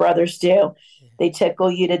what big brothers do. They tickle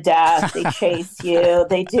you to death. They chase you.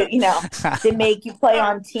 They do, they make you play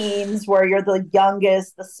on teams where you're the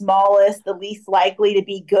youngest, the smallest, the least likely to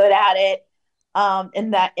be good at it.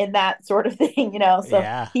 In that sort of thing,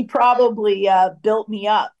 so he probably built me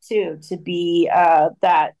up too, to be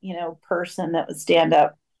that, person that would stand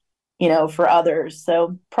up, for others.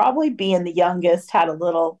 So probably being the youngest had a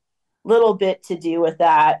little bit to do with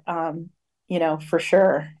that, for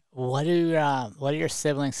sure. What do your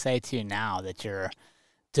siblings say to you now that you're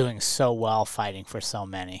doing so well fighting for so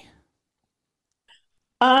many?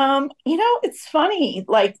 It's funny.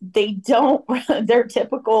 Like, they don't, they're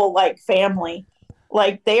typical, like, family.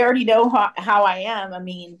 Like, they already know how I am. I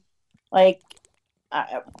mean, like,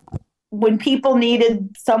 when people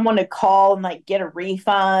needed someone to call and, like, get a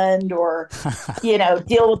refund or,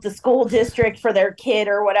 deal with the school district for their kid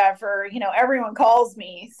or whatever, everyone calls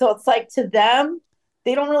me. So it's like, to them,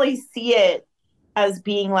 they don't really see it as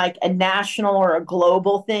being like a national or a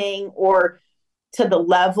global thing, or to the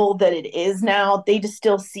level that it is now. They just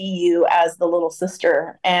still see you as the little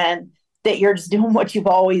sister, and that you're just doing what you've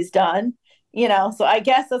always done, so I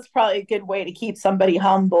guess that's probably a good way to keep somebody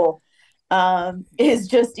humble. is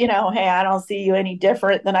just, hey, I don't see you any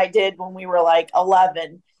different than I did when we were like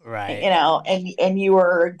 11, Right. and you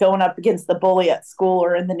were going up against the bully at school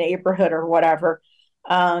or in the neighborhood or whatever.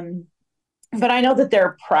 But I know that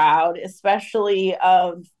they're proud, especially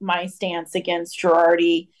of my stance against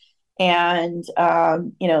Girardi and,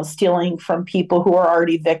 stealing from people who are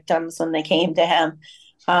already victims when they came to him.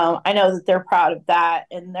 I know that they're proud of that,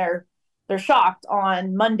 and they're shocked.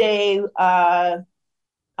 On Monday,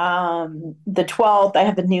 the 12th, I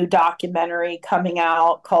have a new documentary coming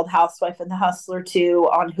out called Housewife and the Hustler 2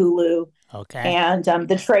 on Hulu. Okay. And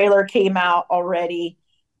the trailer came out already,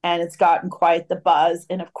 and it's gotten quite the buzz.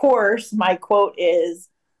 And of course, my quote is,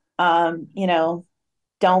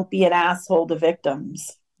 don't be an asshole to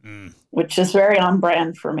victims, which is very on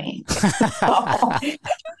brand for me.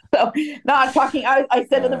 So not talking, I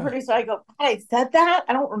said to the producer, I go, I said that?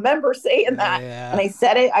 I don't remember saying that. Yeah. And I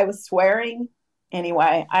said it, I was swearing.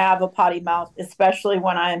 Anyway, I have a potty mouth, especially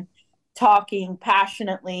when I'm talking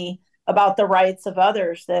passionately about the rights of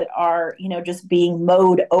others that are, just being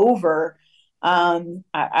mowed over.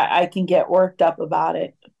 I can get worked up about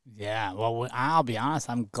it. Yeah. Well, I'll be honest.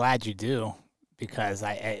 I'm glad you do, because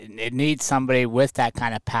it needs somebody with that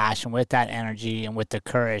kind of passion, with that energy, and with the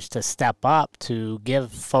courage to step up to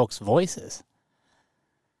give folks voices.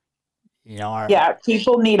 Yeah,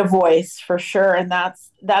 people need a voice for sure, and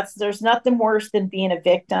that's there's nothing worse than being a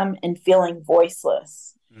victim and feeling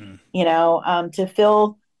voiceless. To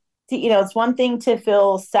feel, it's one thing to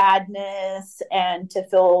feel sadness and to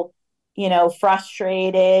feel,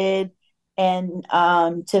 frustrated and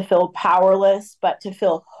to feel powerless, but to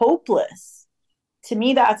feel hopeless. To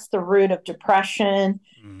me, that's the root of depression,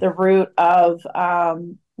 the root of,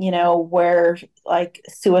 where like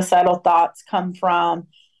suicidal thoughts come from.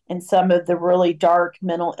 And some of the really dark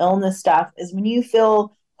mental illness stuff is when you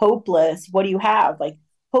feel hopeless, what do you have? Like,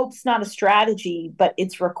 hope's not a strategy, but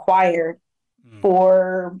it's required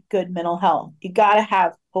for good mental health. You got to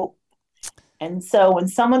have hope. And so when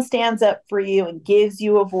someone stands up for you and gives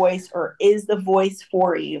you a voice or is the voice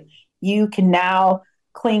for you, you can now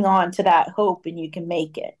cling on to that hope and you can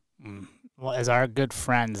make it. Well, as our good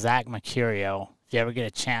friend Zach Mercurio, if you ever get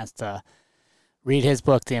a chance to read his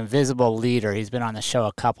book, The Invisible Leader. He's been on the show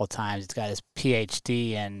a couple times. He's got his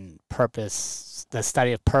PhD in purpose, the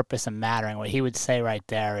study of purpose and mattering. What he would say right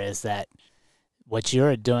there is that what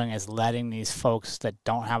you're doing is letting these folks that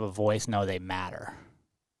don't have a voice know they matter.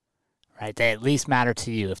 Right? They at least matter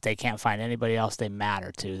to you. If they can't find anybody else they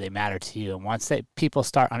matter to, they matter to you. And once people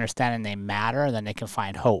start understanding they matter, then they can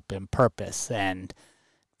find hope and purpose and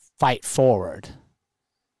fight forward,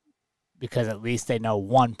 because at least they know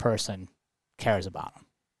one person cares about them.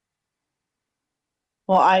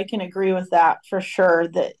 Well, I can agree with that for sure,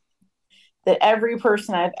 that every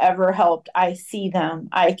person I've ever helped, I see them.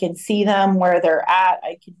 I can see them where they're at.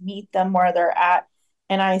 I can meet them where they're at,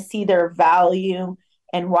 and I see their value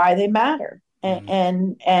and why they matter.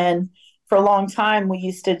 And for a long time, we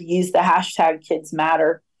used to use the hashtag Kids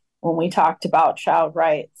Matter when we talked about child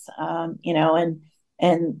rights,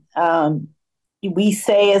 we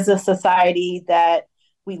say as a society that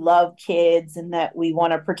we love kids and that we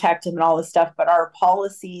want to protect them and all this stuff, but our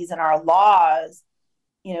policies and our laws,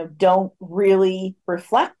 don't really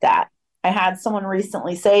reflect that. I had someone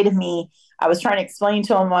recently say to me, I was trying to explain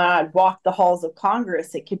to him when I'd walk the halls of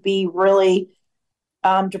Congress, it could be really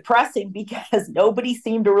depressing because nobody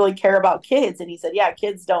seemed to really care about kids. And he said, yeah,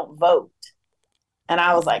 kids don't vote. And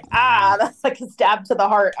I was like, that's like a stab to the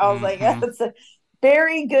heart. I was like, that's a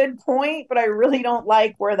very good point, but I really don't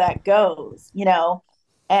like where that goes,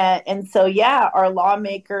 And so, yeah, our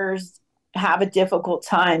lawmakers have a difficult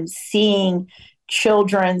time seeing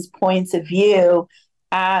children's points of view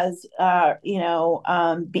as,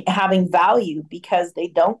 having value because they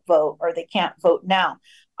don't vote or they can't vote now.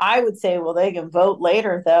 I would say, well, they can vote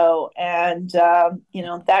later, though, and,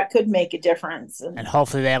 that could make a difference. And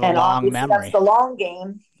hopefully they have a long memory. That's the long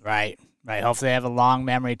game. Right. Hopefully they have a long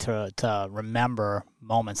memory to remember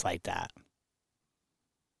moments like that.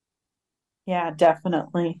 Yeah,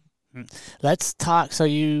 definitely. Let's talk. So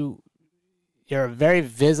you're a very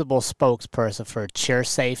visible spokesperson for cheer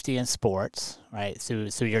safety in sports, right?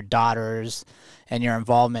 Through your daughters and your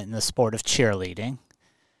involvement in the sport of cheerleading,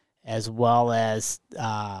 as well as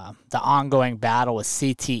the ongoing battle with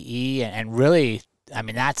CTE. And really, I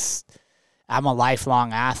mean, I'm a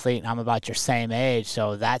lifelong athlete, and I'm about your same age,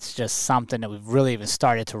 so that's just something that we've really even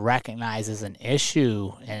started to recognize as an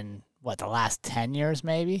issue in, the last 10 years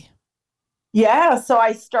maybe? Yeah, so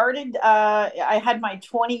I started, I had my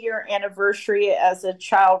 20-year anniversary as a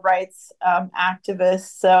child rights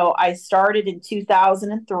activist. So I started in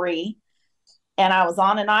 2003, and I was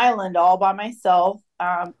on an island all by myself.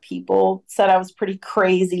 People said I was pretty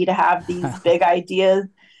crazy to have these big ideas.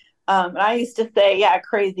 And I used to say, yeah,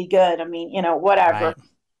 crazy good. I mean, whatever.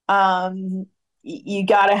 Right. You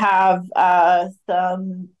got to have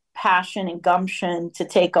some passion and gumption to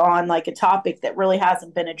take on like a topic that really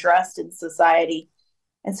hasn't been addressed in society.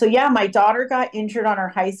 And so, yeah, my daughter got injured on her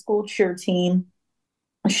high school cheer team.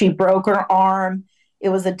 She broke her arm. It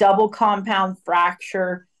was a double compound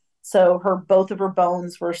fracture. So both of her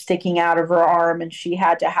bones were sticking out of her arm, and she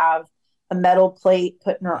had to have a metal plate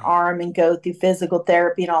put in her arm and go through physical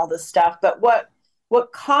therapy and all this stuff. But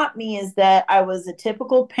what caught me is that I was a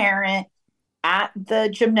typical parent at the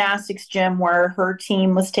gymnastics gym where her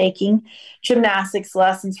team was taking gymnastics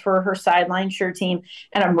lessons for her sideline cheer team.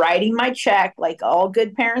 And I'm writing my check like all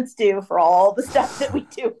good parents do for all the stuff that we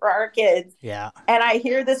do for our kids. Yeah. And I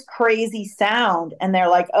hear this crazy sound and they're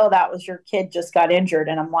like, oh, that was your kid just got injured.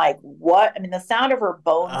 And I'm like, what? I mean, the sound of her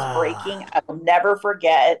bones breaking, I will never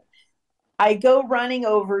forget. I go running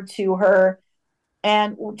over to her.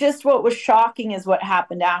 And just what was shocking is what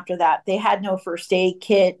happened after that. They had no first aid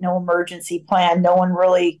kit, no emergency plan. No one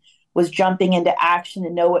really was jumping into action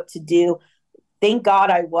to know what to do. Thank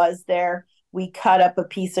God I was there. We cut up a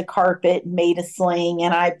piece of carpet and made a sling,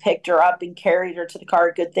 and I picked her up and carried her to the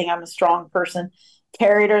car. Good thing I'm a strong person.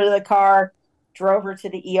 Carried her to the car, drove her to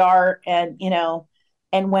the ER,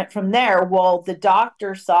 and went from there. Well, the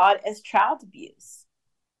doctor saw it as child abuse,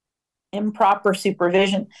 improper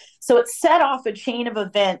supervision. So it set off a chain of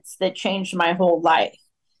events that changed my whole life.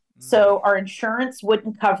 So our insurance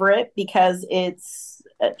wouldn't cover it because it's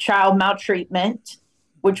a child maltreatment,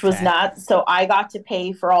 which was nuts. So I got to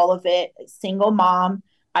pay for all of it. Single mom.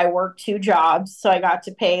 I worked 2 jobs. So I got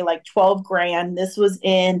to pay like 12 grand. This was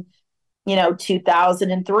in,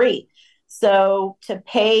 2003. So to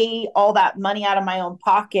pay all that money out of my own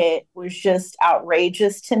pocket was just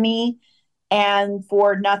outrageous to me. And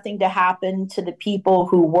for nothing to happen to the people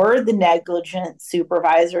who were the negligent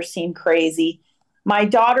supervisors seemed crazy. My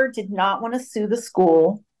daughter did not want to sue the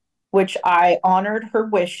school, which I honored her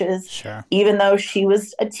wishes, even though she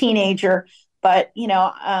was a teenager. But,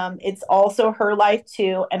 it's also her life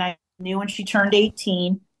too. And I knew when she turned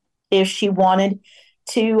 18, if she wanted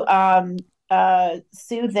to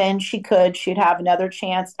sue, then she could. She'd have another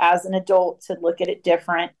chance as an adult to look at it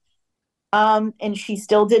different. And she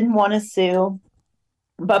still didn't want to sue.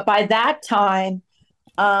 But by that time,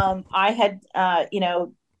 I had,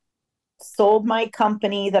 sold my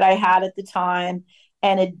company that I had at the time,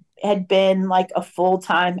 and it had been like a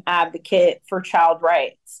full-time advocate for child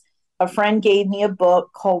rights. A friend gave me a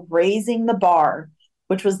book called Raising the Bar,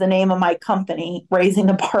 which was the name of my company, Raising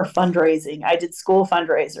the Bar Fundraising. I did school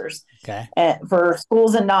fundraisers for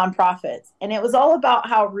schools and nonprofits. And it was all about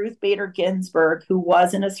how Ruth Bader Ginsburg, who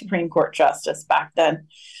wasn't a Supreme Court justice back then,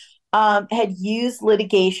 had used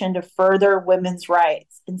litigation to further women's rights.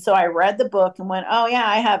 And so I read the book and went, oh, yeah,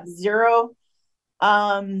 I have zero,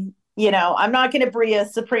 I'm not going to be a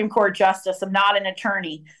Supreme Court justice. I'm not an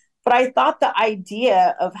attorney. But I thought the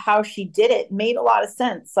idea of how she did it made a lot of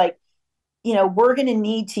sense. Like, we're going to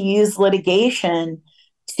need to use litigation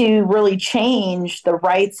to really change the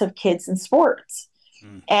rights of kids in sports.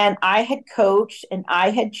 And I had coached and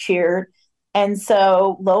I had cheered. And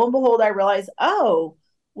so lo and behold, I realized, oh,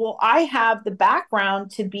 well, I have the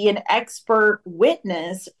background to be an expert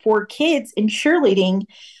witness for kids in cheerleading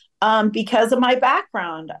because of my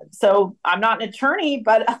background. So I'm not an attorney,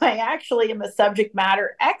 but I actually am a subject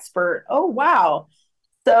matter expert. Oh, wow.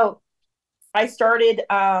 So I started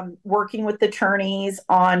working with attorneys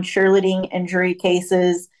on cheerleading injury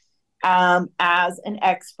cases as an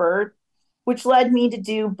expert, which led me to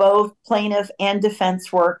do both plaintiff and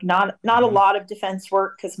defense work. Not a lot of defense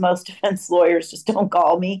work because most defense lawyers just don't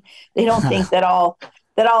call me. They don't think that I'll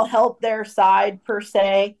help their side per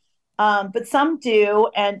se. But some do.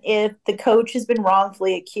 And if the coach has been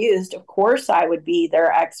wrongfully accused, of course I would be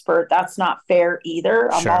their expert. That's not fair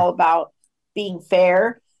either. I'm all about being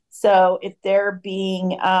fair. So if they're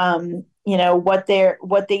being, what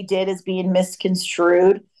they did is being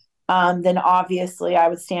misconstrued, then obviously I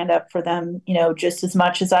would stand up for them, just as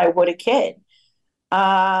much as I would a kid.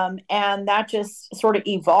 And that just sort of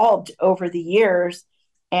evolved over the years.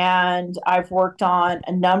 And I've worked on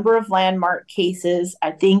a number of landmark cases.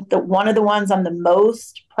 I think that one of the ones I'm the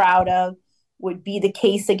most proud of would be the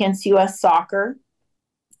case against U.S. Soccer.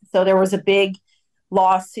 So there was a big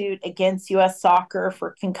lawsuit against U.S. Soccer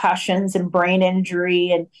for concussions and brain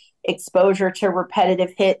injury and exposure to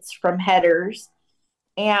repetitive hits from headers.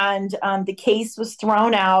 And the case was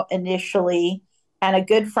thrown out initially. and a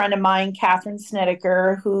good friend of mine, Catherine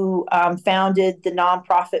Snedeker, who founded the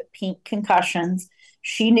nonprofit Pink Concussions.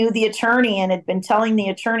 She knew the attorney and had been telling the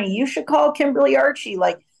attorney, you should call Kimberly Archie.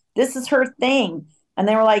 Like, this is her thing. And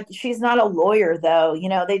they were like, she's not a lawyer, though.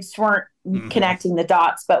 They just weren't connecting the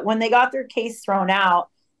dots. But when they got their case thrown out,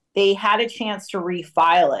 they had a chance to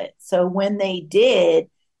refile it. So when they did,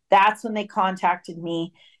 that's when they contacted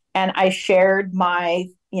me. And I shared my,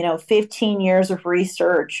 15 years of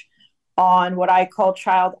research on what I call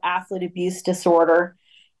child athlete abuse disorder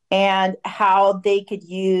and how they could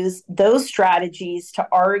use those strategies to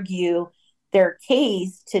argue their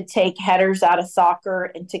case to take headers out of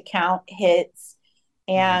soccer and to count hits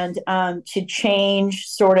and to change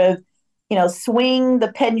sort of, swing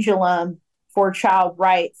the pendulum for child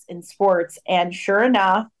rights in sports. And sure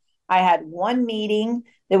enough, I had one meeting.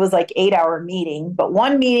 It was like 8-hour meeting, but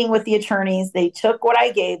one meeting with the attorneys. They took what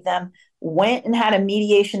I gave them, went and had a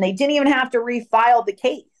mediation. They didn't even have to refile the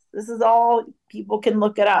case. This is all, people can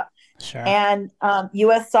look it up. Sure. And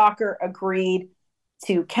U.S. Soccer agreed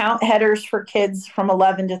to count headers for kids from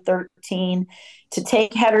 11 to 13, to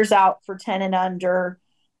take headers out for 10 and under.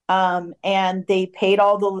 And they paid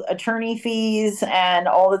all the attorney fees and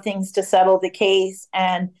all the things to settle the case.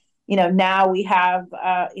 And, now we have,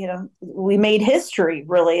 we made history,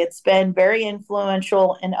 really. It's been very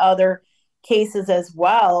influential in other cases as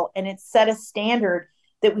well. And it's set a standard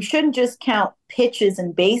that we shouldn't just count pitches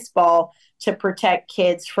in baseball to protect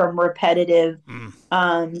kids from repetitive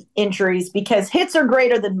injuries, because hits are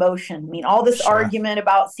greater than motion. I mean, all this argument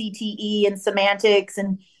about CTE and semantics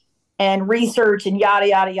and research and yada,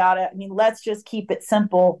 yada, yada. I mean, let's just keep it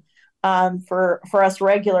simple for us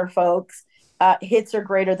regular folks. Hits are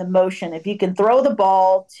greater than motion. If you can throw the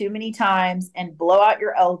ball too many times and blow out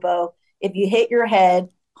your elbow, if you hit your head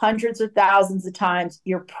hundreds of thousands of times,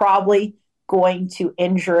 you're probably going to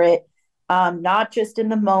injure it, not just in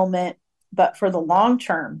the moment, but for the long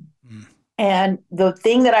term. And the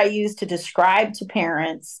thing that I use to describe to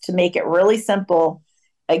parents, to make it really simple,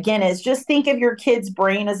 again, is just think of your kid's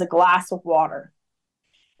brain as a glass of water.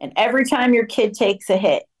 And every time your kid takes a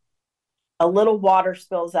hit, a little water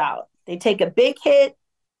spills out. They take a big hit,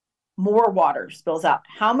 more water spills out.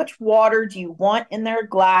 How much water do you want in their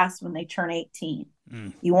glass when they turn 18?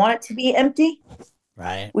 You want it to be empty?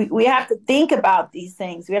 Right. We have to think about these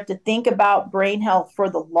things. We have to think about brain health for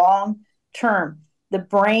the long term. The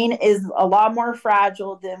brain is a lot more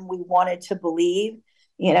fragile than we wanted to believe.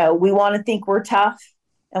 We want to think we're tough,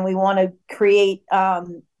 and we want to create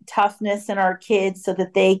toughness in our kids so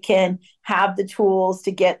that they can have the tools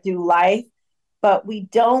to get through life. But we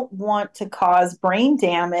don't want to cause brain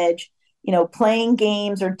damage, playing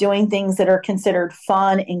games or doing things that are considered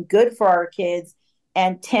fun and good for our kids.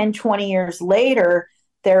 And 10, 20 years later,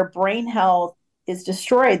 their brain health is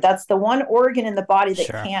destroyed. That's the one organ in the body that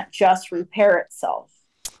can't just repair itself.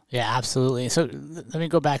 Yeah, absolutely. So let me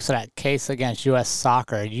go back to that case against U.S.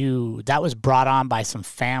 Soccer. That was brought on by some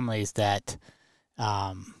families that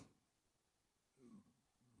there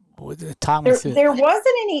wasn't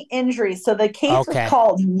any injury. So the case was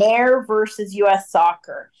called Mayor versus U.S.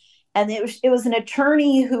 Soccer. And it was an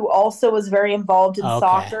attorney who also was very involved in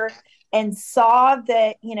soccer and saw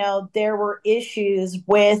that, there were issues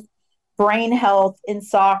with brain health in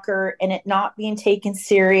soccer and it not being taken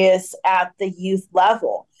serious at the youth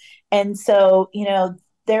level. And so,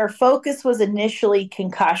 their focus was initially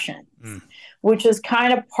concussions, which was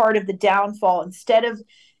kind of part of the downfall. Instead of,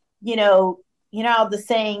 the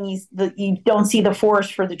saying you don't see the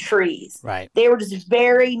forest for the trees. Right. They were just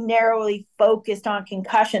very narrowly focused on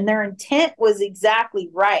concussion. Their intent was exactly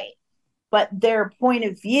right, but their point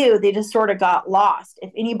of view, they just sort of got lost.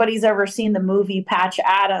 If anybody's ever seen the movie Patch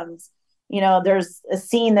Adams, there's a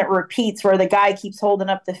scene that repeats where the guy keeps holding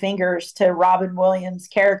up the fingers to Robin Williams'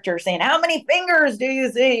 character saying, "How many fingers do you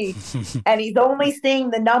see?" And he's only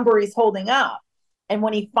seeing the number he's holding up. And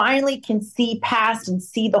when he finally can see past and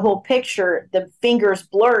see the whole picture, the fingers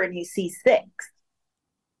blur and you see 6.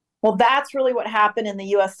 Well, that's really what happened in the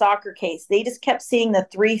U.S. Soccer case. They just kept seeing the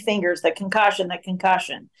 3 fingers, the concussion, the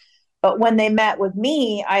concussion. But when they met with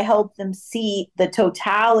me, I helped them see the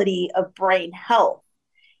totality of brain health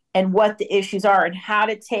and what the issues are and how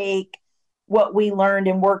to take what we learned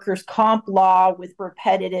in workers' comp law with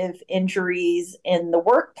repetitive injuries in the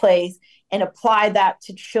workplace and apply that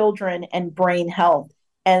to children and brain health.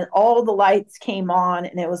 And all the lights came on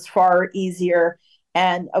and it was far easier.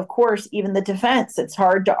 And of course, even the defense, it's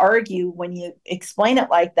hard to argue when you explain it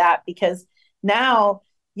like that, because now,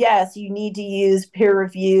 yes, you need to use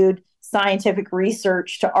peer-reviewed scientific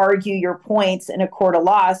research to argue your points in a court of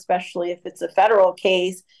law, especially if it's a federal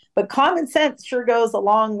case. But common sense sure goes a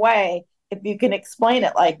long way if you can explain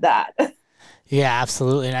it like that. Yeah,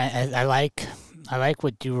 absolutely. And I like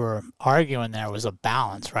what you were arguing there was a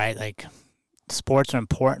balance, right? Like sports are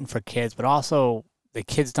important for kids, but also the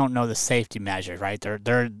kids don't know the safety measures, right?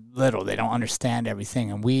 They're little, they don't understand everything,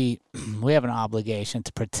 and we we have an obligation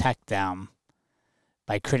to protect them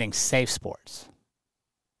by creating safe sports.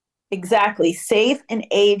 Exactly. Safe and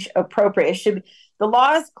age appropriate. The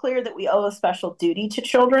law is clear that we owe a special duty to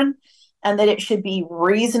children and that it should be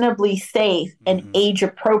reasonably safe and Mm-hmm. age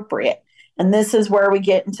appropriate. And this is where we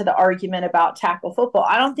get into the argument about tackle football.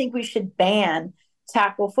 I don't think we should ban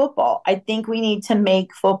tackle football. I think we need to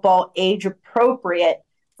make football age appropriate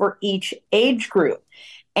for each age group.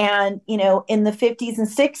 And, in the 50s and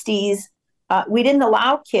 60s, we didn't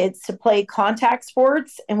allow kids to play contact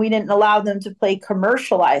sports, and we didn't allow them to play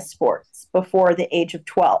commercialized sports before the age of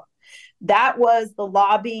 12. That was the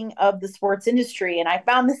lobbying of the sports industry. And I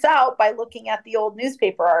found this out by looking at the old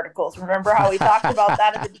newspaper articles. Remember how we talked about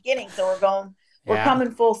that at the beginning? So we're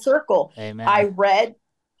coming full circle. Amen. I read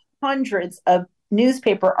hundreds of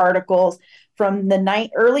newspaper articles from the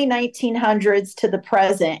early 1900s to the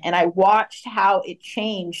present, and I watched how it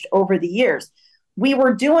changed over the years. We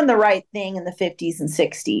were doing the right thing in the 50s and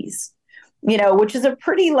 60s, which is a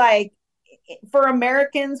pretty for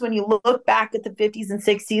Americans, when you look back at the 50s and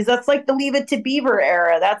 60s, that's like the Leave It to Beaver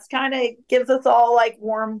era. That's kind of gives us all like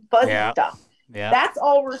warm, fuzzy stuff. Yeah. That's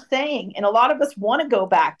all we're saying. And a lot of us want to go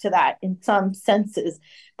back to that in some senses,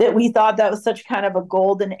 that we thought that was such kind of a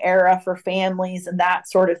golden era for families and that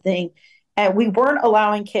sort of thing. And we weren't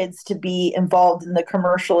allowing kids to be involved in the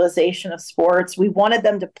commercialization of sports. We wanted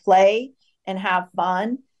them to play and have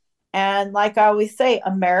fun. And like I always say,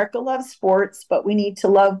 America loves sports, but we need to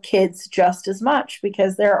love kids just as much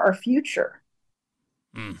because they're our future.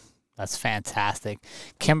 That's fantastic.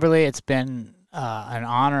 Kimberly, it's been an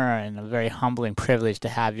honor and a very humbling privilege to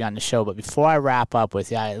have you on the show. But before I wrap up with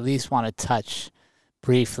you, I at least want to touch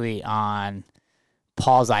briefly on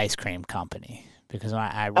Paul's Ice Cream Company. Because when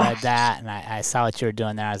I read that and I saw what you were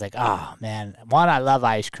doing there, I was like, oh, man, one, I love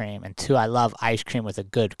ice cream, and two, I love ice cream with a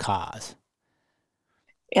good cause.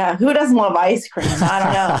 Yeah, who doesn't love ice cream? I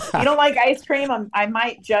don't know. If you don't like ice cream, I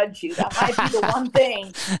might judge you. That might be the one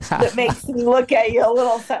thing that makes me look at you a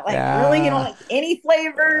little really? You don't like any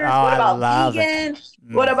flavors? Oh, what about vegan?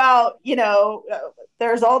 What about,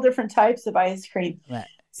 there's all different types of ice cream. Yeah.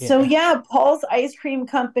 So, Paul's Ice Cream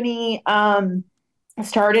Company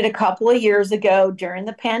started a couple of years ago during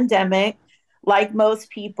the pandemic. Like most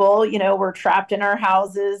people, we're trapped in our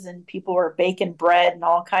houses and people were baking bread and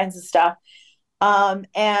all kinds of stuff.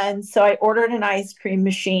 And so I ordered an ice cream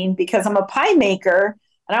machine because I'm a pie maker,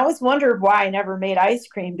 and I always wondered why I never made ice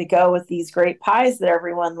cream to go with these great pies that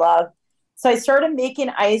everyone loved. So I started making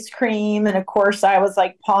ice cream, and of course I was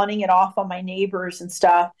like pawning it off on my neighbors and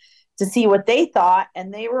stuff to see what they thought,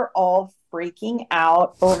 and they were all freaking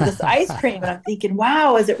out over this ice cream. And I'm thinking,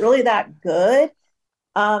 wow, is it really that good?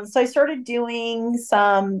 So I started doing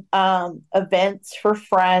some events for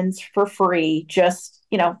friends for free, just,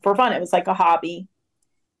 for fun. It was like a hobby.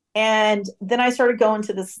 And then I started going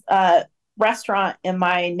to this restaurant in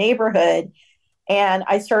my neighborhood, and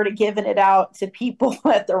I started giving it out to people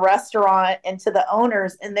at the restaurant and to the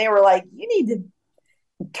owners. And they were like, you need to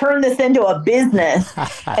turn this into a business.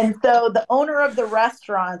 And so the owner of the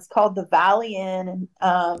restaurant is called the Valley Inn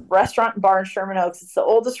Restaurant and Bar in Sherman Oaks. It's the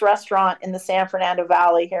oldest restaurant in the San Fernando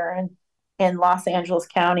Valley here in Los Angeles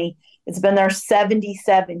County. It's been there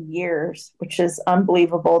 77 years, which is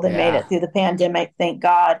unbelievable. They made it through the pandemic, thank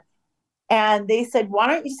God. And they said, why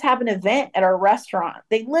don't you just have an event at our restaurant?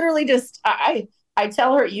 They literally just, I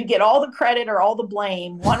tell her, you get all the credit or all the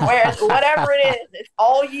blame, one way or whatever it is, it's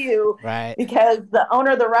all you. Right. Because the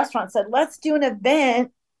owner of the restaurant said, let's do an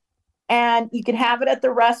event and you can have it at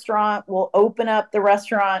the restaurant. We'll open up the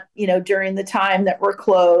restaurant, during the time that we're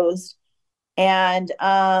closed. And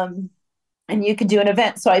you could do an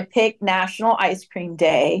event. So I picked National Ice Cream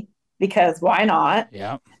Day because why not?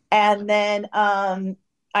 Yeah. And then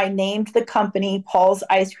I named the company Paul's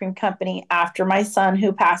Ice Cream Company after my son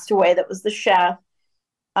who passed away. That was the chef.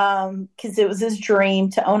 Because it was his dream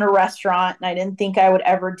to own a restaurant, and I didn't think I would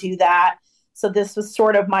ever do that. So this was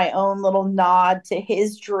sort of my own little nod to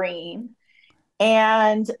his dream.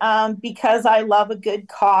 And because I love a good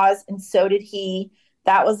cause, and so did he,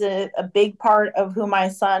 that was a big part of who my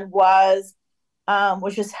son was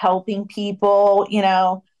just helping people.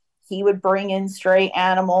 He would bring in stray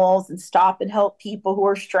animals and stop and help people who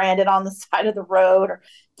are stranded on the side of the road, or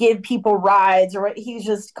give people rides, or he's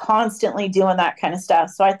just constantly doing that kind of stuff.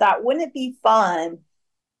 So I thought, wouldn't it be fun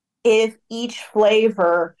if each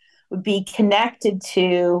flavor would be connected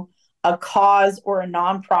to a cause or a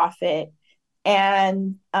nonprofit,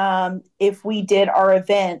 and if we did our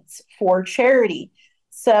events for charity.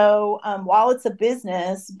 So while it's a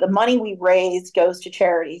business, the money we raise goes to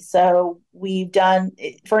charity. So we've done,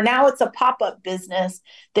 for now, it's a pop-up business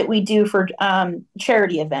that we do for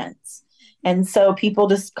charity events. And so people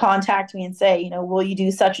just contact me and say, will you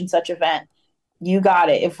do such and such event? You got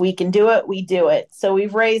it. If we can do it, we do it. So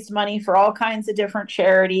we've raised money for all kinds of different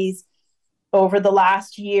charities over the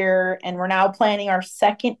last year, and we're now planning our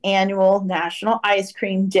second annual National Ice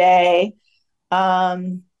Cream Day,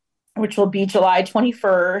 which will be July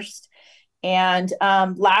 21st. And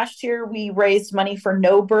last year we raised money for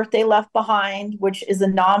No Birthday Left Behind, which is a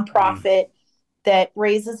nonprofit that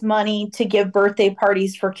raises money to give birthday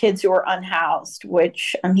parties for kids who are unhoused,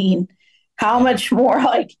 which, I mean, how much more,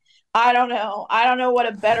 like, I don't know what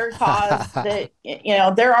a better cause that,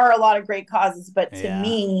 there are a lot of great causes, but to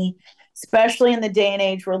me, especially in the day and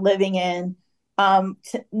age we're living in,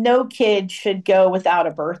 no kid should go without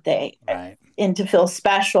a birthday, and to feel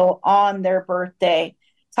special on their birthday.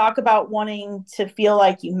 Talk about wanting to feel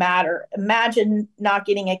like you matter. Imagine not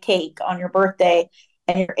getting a cake on your birthday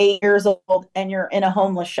and you're 8 years old and you're in a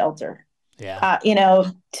homeless shelter.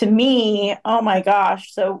 To me, oh my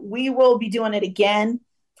gosh. So we will be doing it again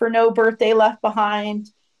for No Birthday Left Behind.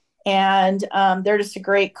 And they're just a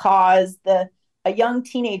great cause. A young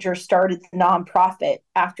teenager started the nonprofit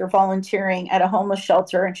after volunteering at a homeless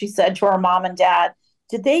shelter. And she said to her mom and dad,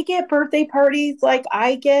 did they get birthday parties like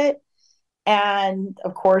I get? And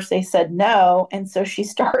of course they said no. And so she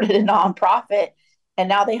started a nonprofit, and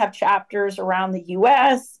now they have chapters around the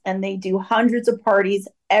US, and they do hundreds of parties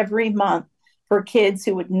every month for kids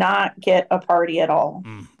who would not get a party at all.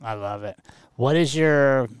 I love it. What is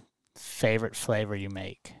your favorite flavor you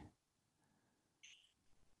make?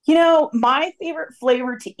 My favorite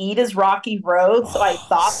flavor to eat is Rocky Road. So I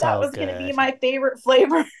thought that was going to be my favorite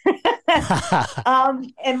flavor.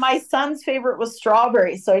 And my son's favorite was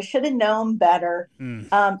strawberry. So I should have known better.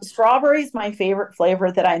 Strawberry is my favorite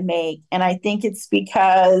flavor that I make. And I think it's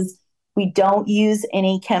because we don't use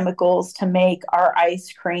any chemicals to make our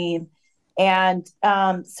ice cream. And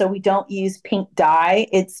so we don't use pink dye.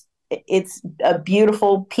 It's a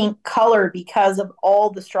beautiful pink color because of all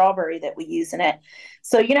the strawberry that we use in it.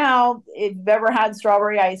 So, if you've ever had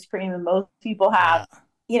strawberry ice cream, and most people have,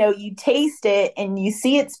 you taste it and you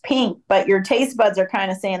see it's pink, but your taste buds are kind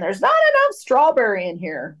of saying there's not enough strawberry in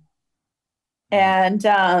here. And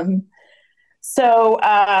so,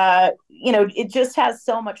 it just has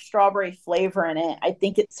so much strawberry flavor in it. I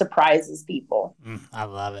think it surprises people. I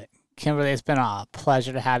love it. Kimberly, it's been a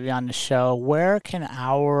pleasure to have you on the show. Where can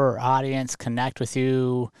our audience connect with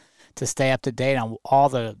you to stay up to date on all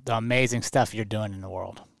the amazing stuff you're doing in the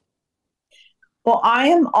world? Well, I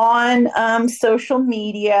am on social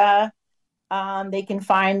media. They can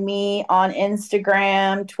find me on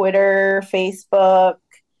Instagram, Twitter, Facebook,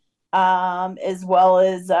 as well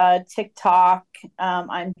as TikTok.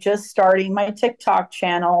 I'm just starting my TikTok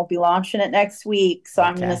channel. I'll be launching it next week. So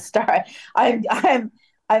I'm going to start.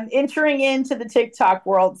 I'm entering into the TikTok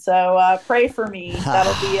world, so pray for me.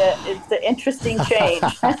 That'll be it's an interesting change.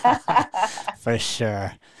 For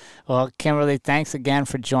sure. Well, Kimberly, thanks again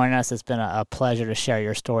for joining us. It's been a pleasure to share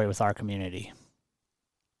your story with our community.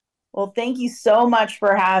 Well, thank you so much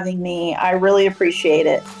for having me. I really appreciate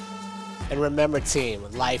it. And remember, team,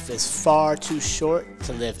 life is far too short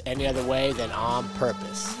to live any other way than on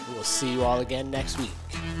purpose. We will see you all again next week.